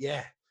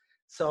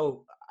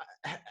So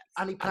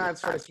any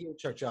plans for the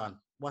future, John?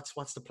 What's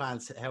the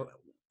plans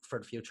for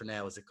the future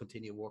now as I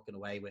continue working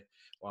away with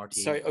RTE?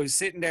 Sorry, I was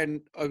sitting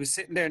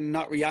there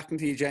not reacting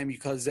to you, Jamie,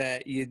 because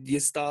you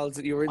stalled.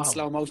 You were in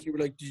slow motion. You were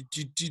like,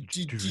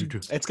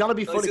 it's gonna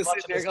be funny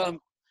watching this.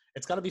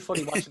 It's gonna be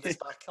funny watching this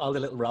back, all the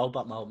little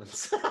robot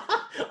moments.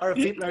 Or if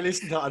people are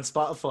listening to it on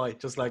Spotify,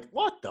 just like,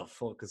 what the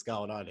fuck is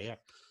going on here?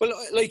 Well,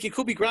 like, it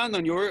could be grand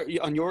on your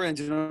end,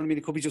 you know what I mean?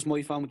 It could be just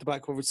my phone with the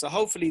back coverage. So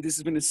hopefully this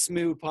has been a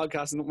smooth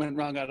podcast and it went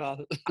wrong at all.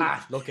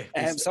 Look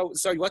it. So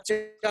sorry, what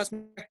you asked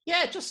me?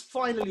 Yeah, just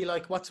finally,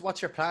 like,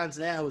 what's your plans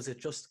now? Is it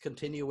just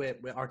continue with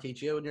RT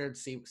Junior and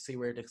see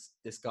where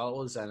this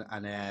goes,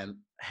 and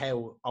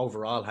how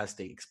overall has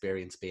the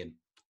experience been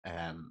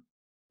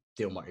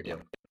doing what you're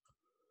doing?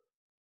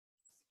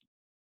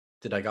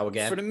 Did I go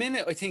again? For the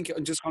minute, I think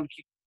I'm just going to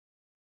keep.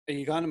 Are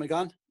you gone? Am I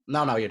gone?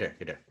 No, you're there.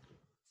 You're there.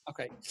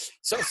 Okay,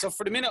 so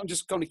for the minute, I'm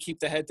just going to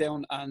keep the head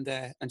down and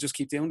just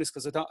keep doing this,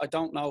 because I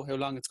don't know how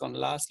long it's going to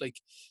last. Like,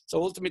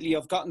 so ultimately,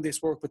 I've gotten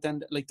this work, but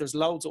then, like, there's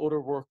loads of other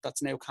work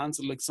that's now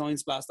cancelled. Like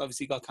Science Blast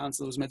obviously got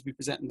cancelled. I was meant to be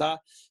presenting that.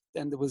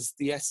 Then there was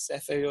the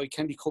SFAI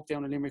Kennedy Cup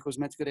down in Limerick. I was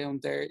meant to go down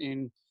there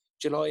in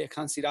July. I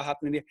can't see that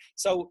happening there.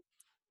 So,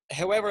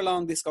 however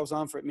long this goes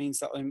on for, it means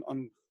that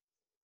I'm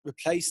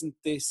replacing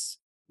this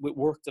with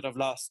work that I've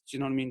lost. Do you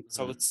know what I mean?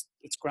 So it's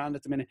grand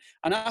at the minute.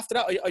 And after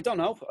that, I don't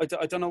know. I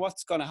don't know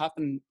what's going to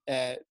happen.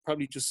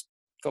 Probably just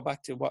go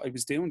back to what I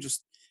was doing,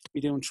 just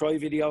be doing try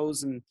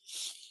videos and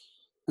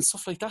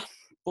stuff like that.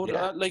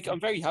 But like, I'm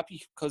very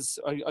happy because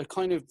I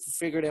kind of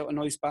figured out a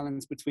nice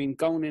balance between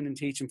going in and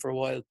teaching for a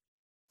while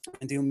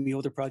and doing my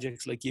other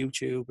projects like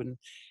YouTube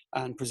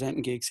and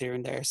presenting gigs here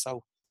and there.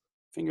 So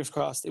fingers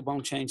crossed it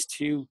won't change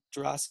too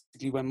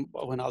drastically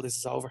when all this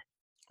is over.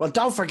 Well,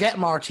 don't forget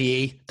him,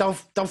 RTE.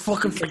 Don't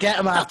fucking forget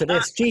him after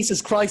this.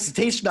 Jesus Christ, he's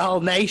teaching the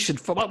whole nation.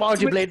 For what more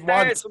do you blade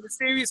want? Some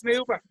serious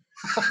mover.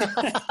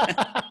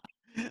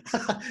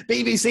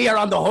 BBC are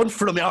on the hunt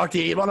for him,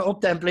 RTE. You want to up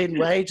them bleeding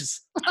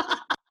wages?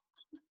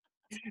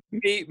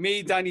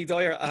 me, Danny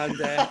Dyer, and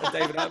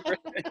David Amber.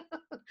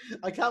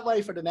 I can't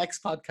wait for the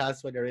next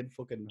podcast when you're in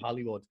fucking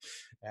Hollywood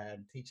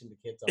teaching the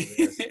kids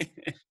over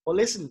there. Well,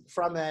 listen,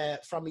 from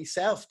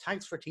myself,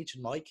 thanks for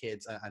teaching my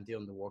kids and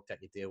doing the work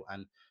that you do.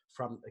 And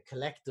from a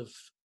collective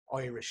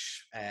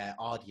Irish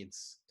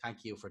audience,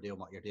 thank you for doing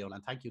what you're doing.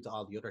 And thank you to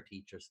all the other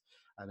teachers.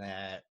 And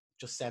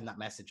just send that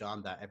message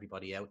on that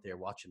everybody out there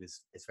watching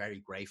is very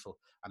grateful.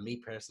 And me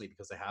personally,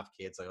 because I have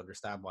kids, I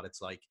understand what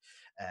it's like.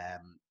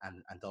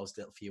 And those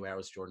little few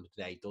hours during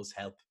the day does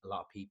help a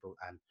lot of people.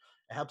 And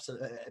it helps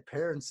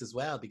parents as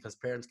well, because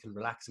parents can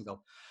relax and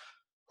go,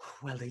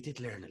 well, they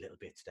did learn a little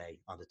bit today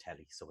on the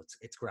telly, so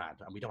it's grand,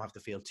 and we don't have to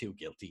feel too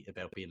guilty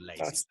about being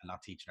lazy and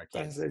not teaching our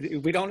kids.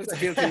 We don't have to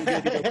feel too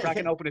guilty about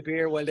cracking open a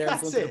beer while they're in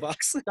front of the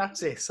box.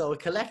 That's it. So a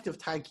collective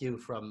thank you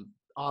from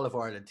all of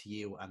Ireland to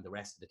you and the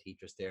rest of the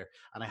teachers there.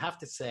 And I have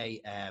to say,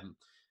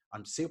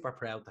 I'm super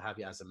proud to have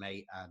you as a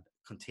mate and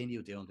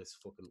continue doing this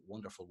fucking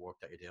wonderful work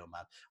that you're doing,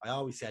 man. I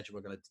always said you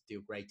were going to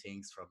do great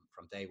things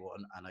from day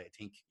one, and I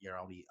think you're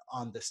only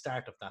on the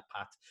start of that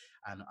path,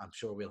 and I'm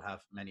sure we'll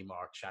have many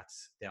more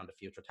chats down the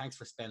future. Thanks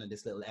for spending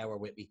this little hour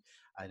with me.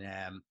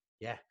 And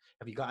yeah,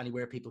 have you got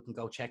anywhere people can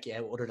go check you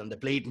out other than the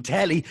bleeding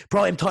telly,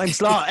 prime time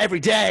slot every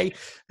day?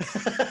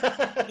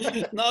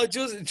 No,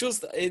 just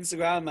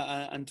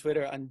Instagram and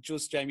Twitter. And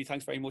just, Jamie,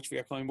 thanks very much for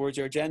your kind words.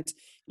 You're a gent.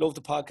 Love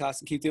the podcast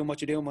and keep doing what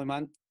you're doing, my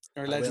man.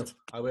 You're a legend.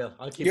 I will.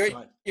 I'll keep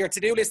trying. Your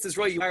to-do list is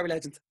right. You are a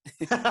legend.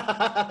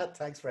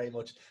 Thanks very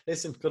much.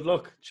 Listen, good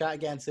luck. Chat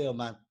again soon,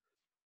 man.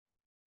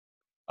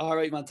 All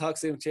right, man. Talk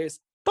soon. Cheers.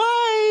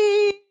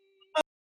 Bye.